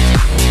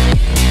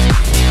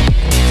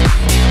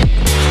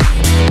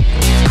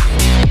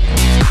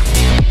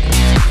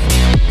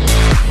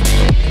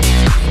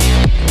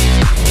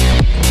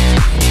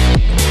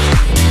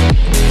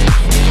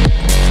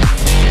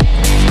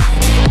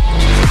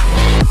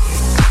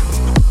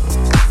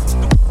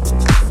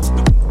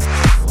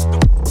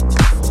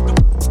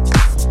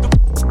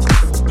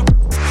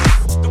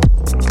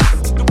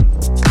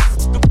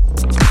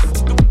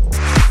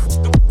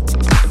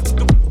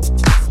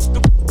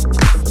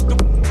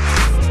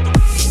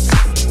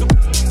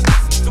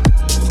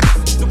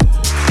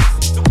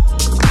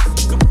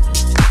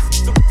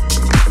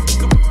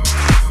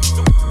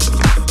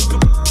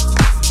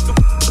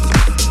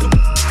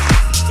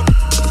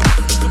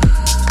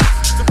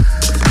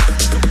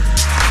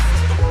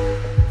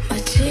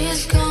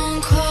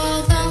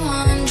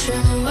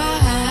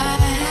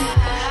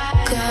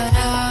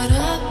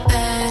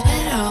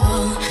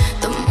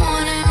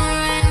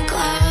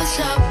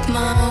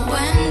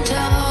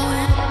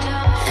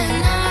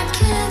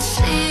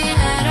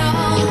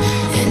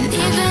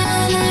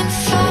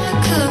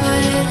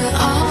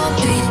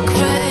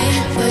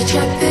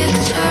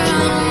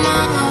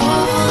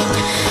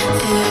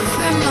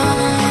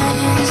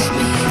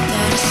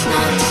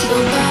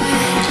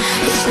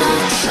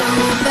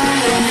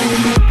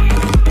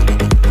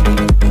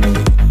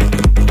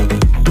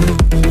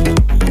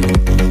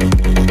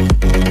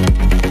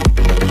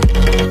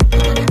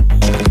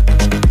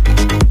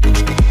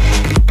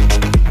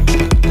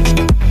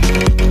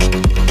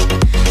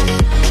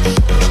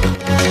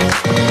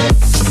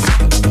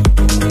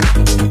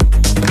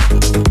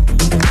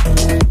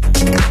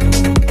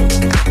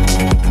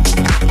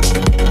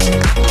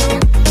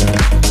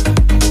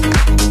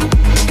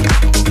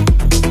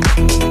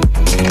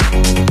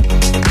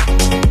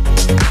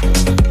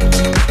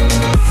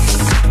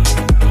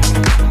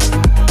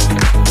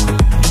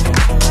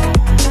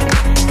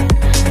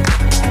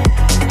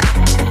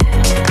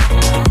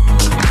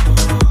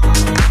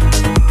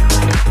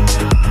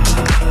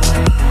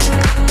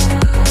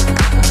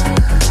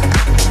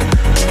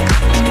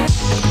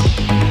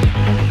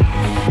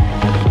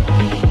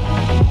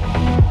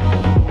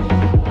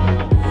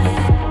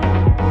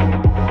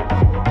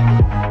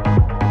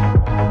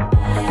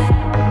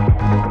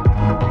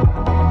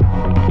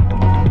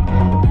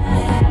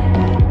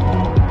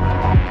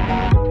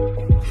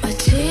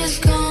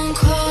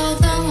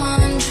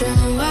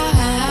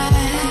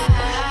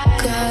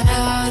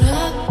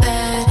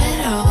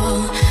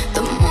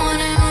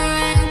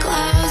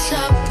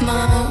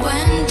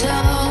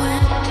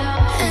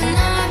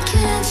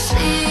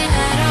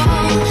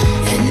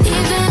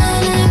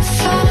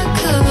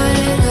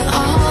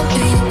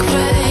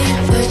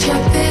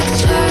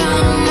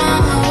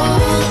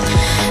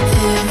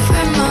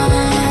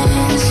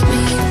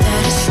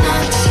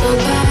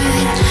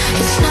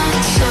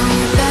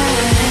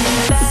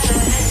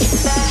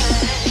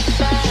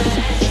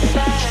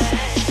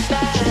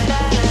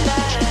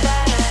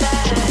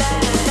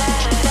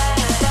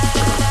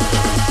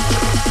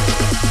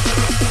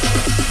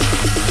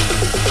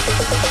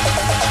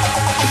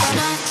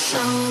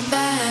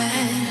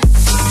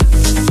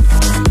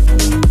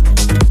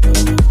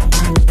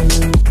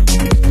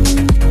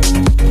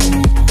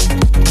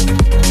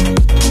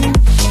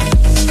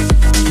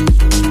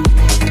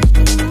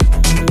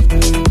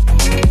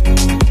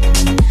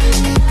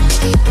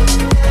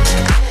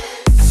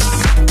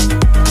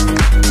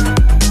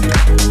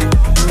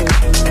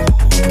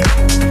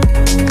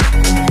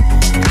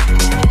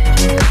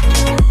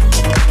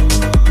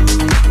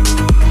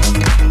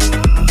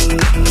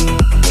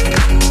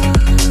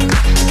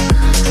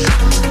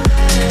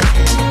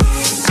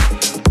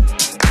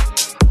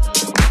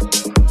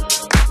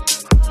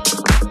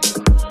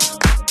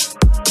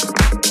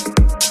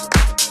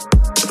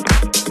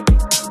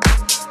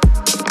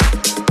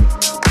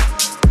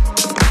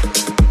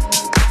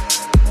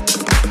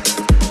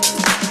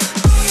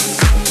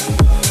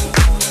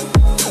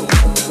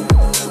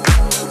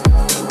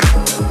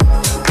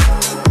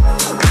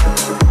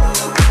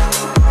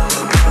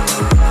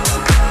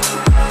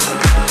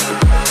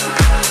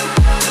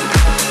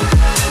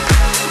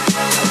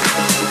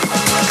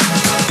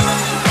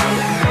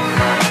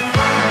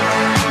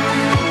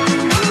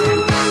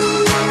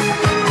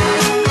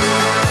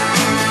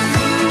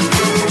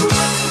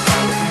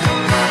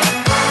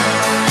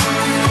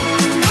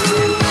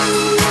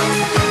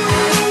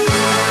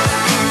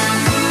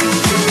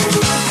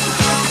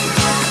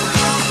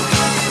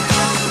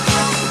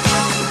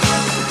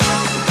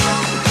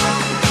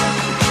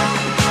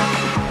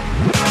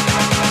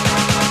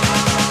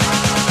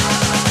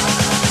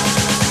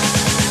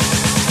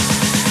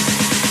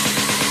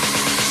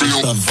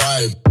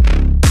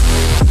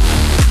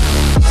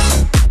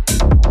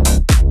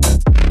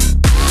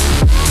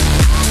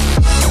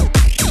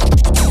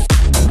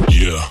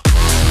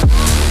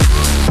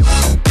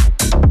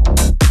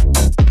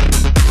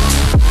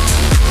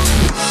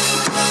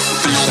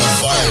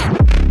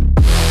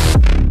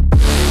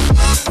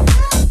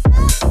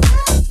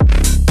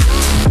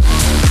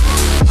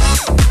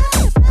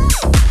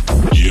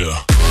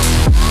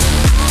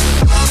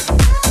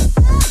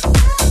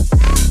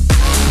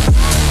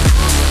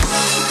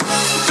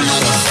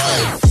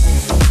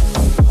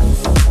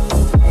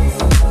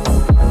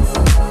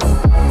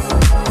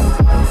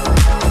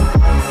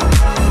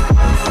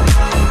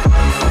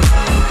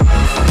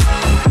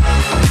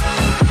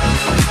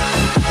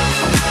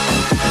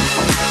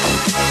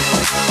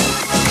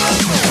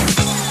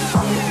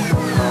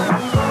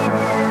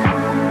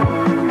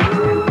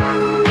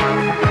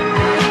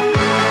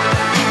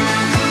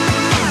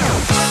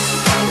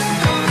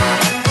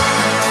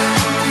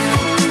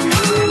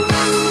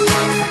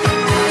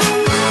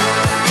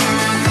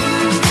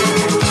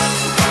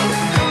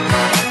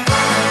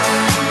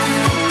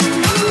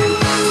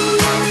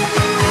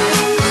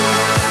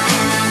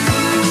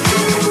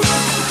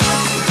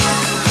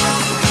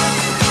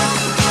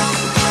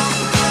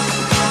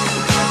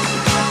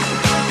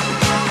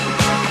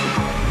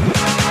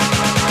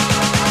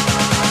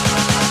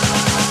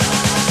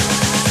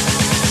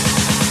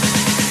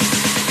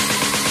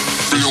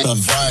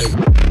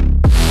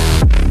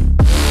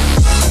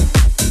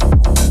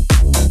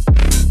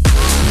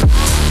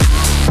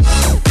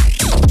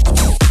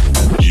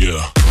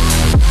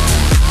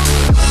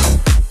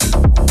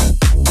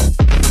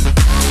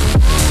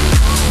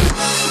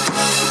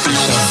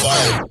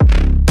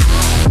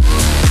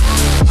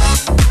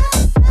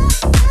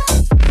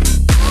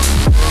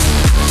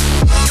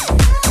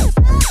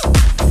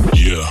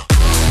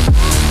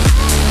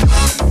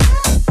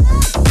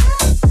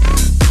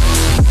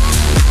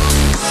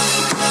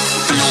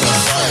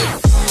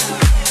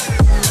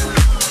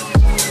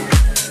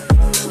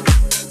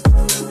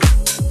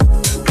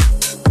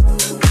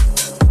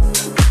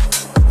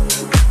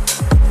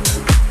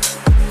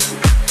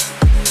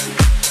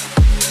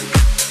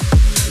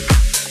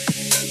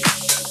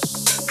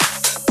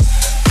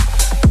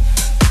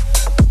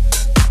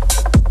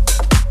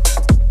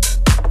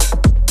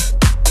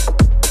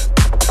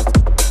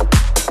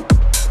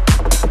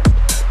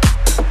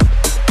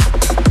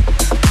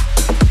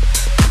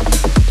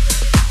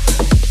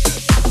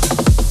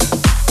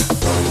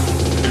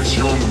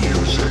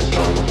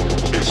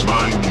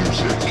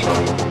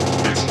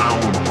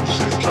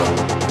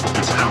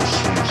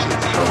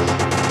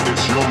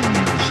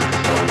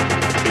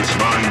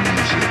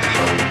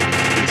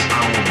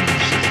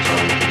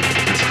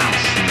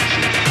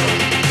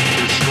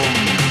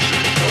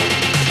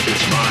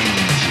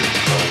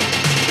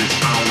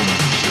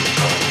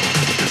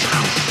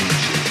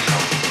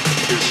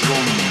 It's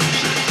your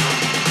music.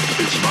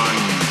 It's my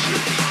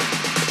music.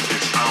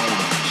 It's our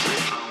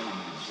music.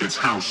 It's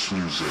house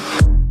music.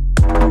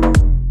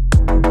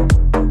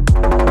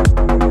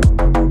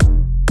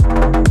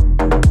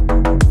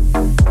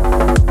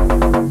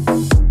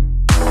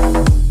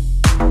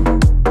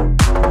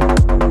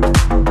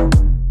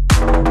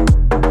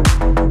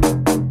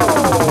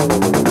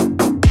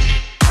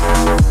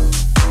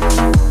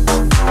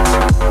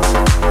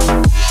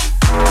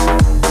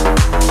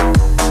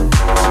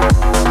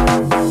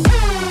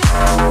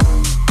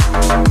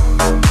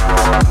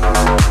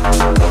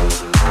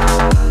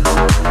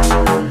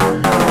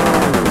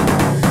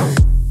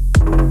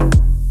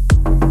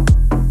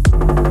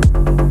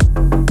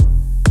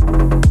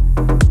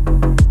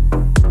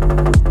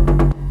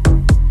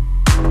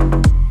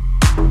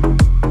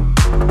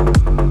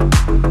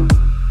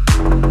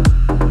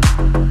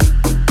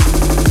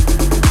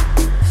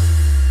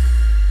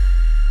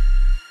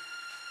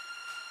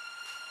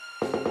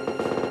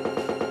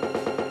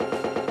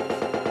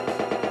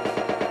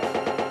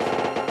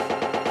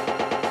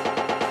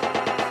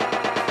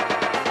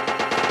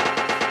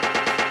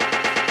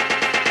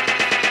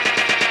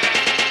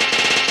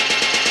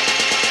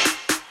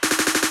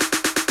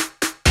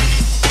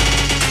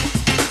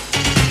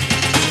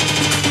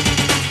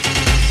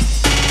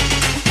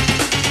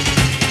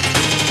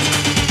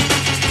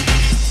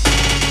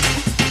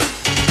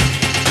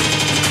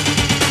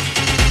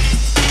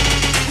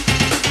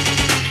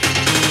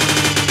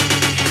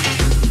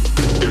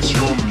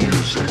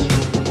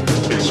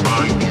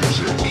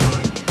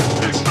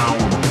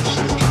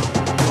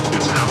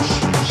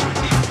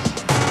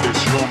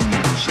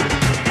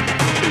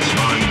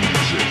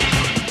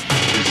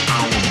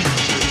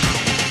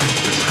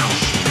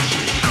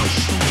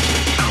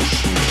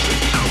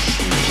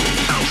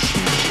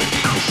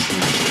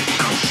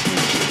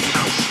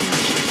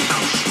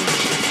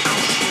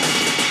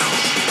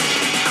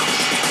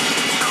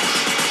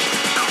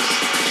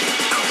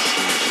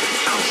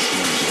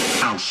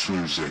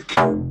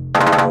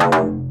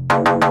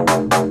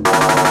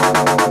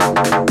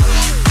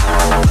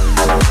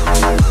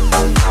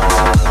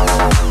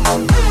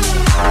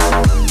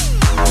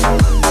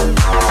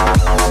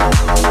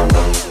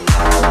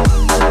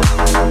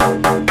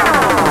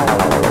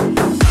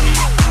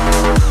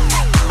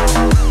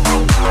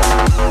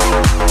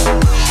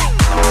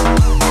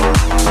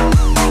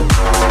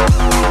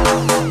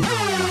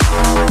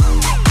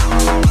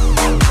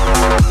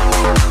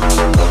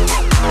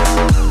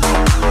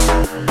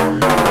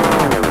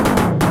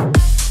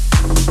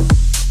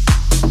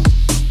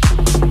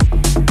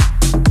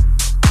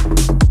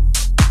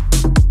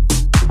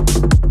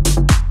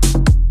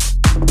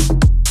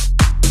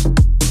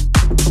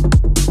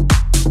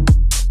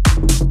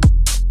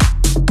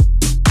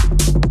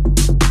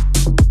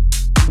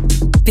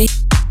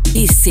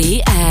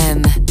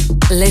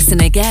 BCM.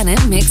 Listen again at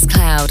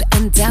Mixcloud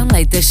and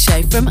download the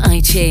show from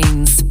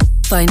iTunes.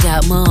 Find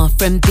out more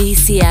from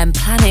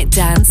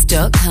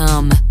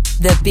bcmplanetdance.com.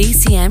 The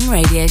BCM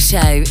Radio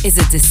Show is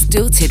a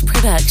Distorted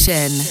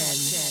production.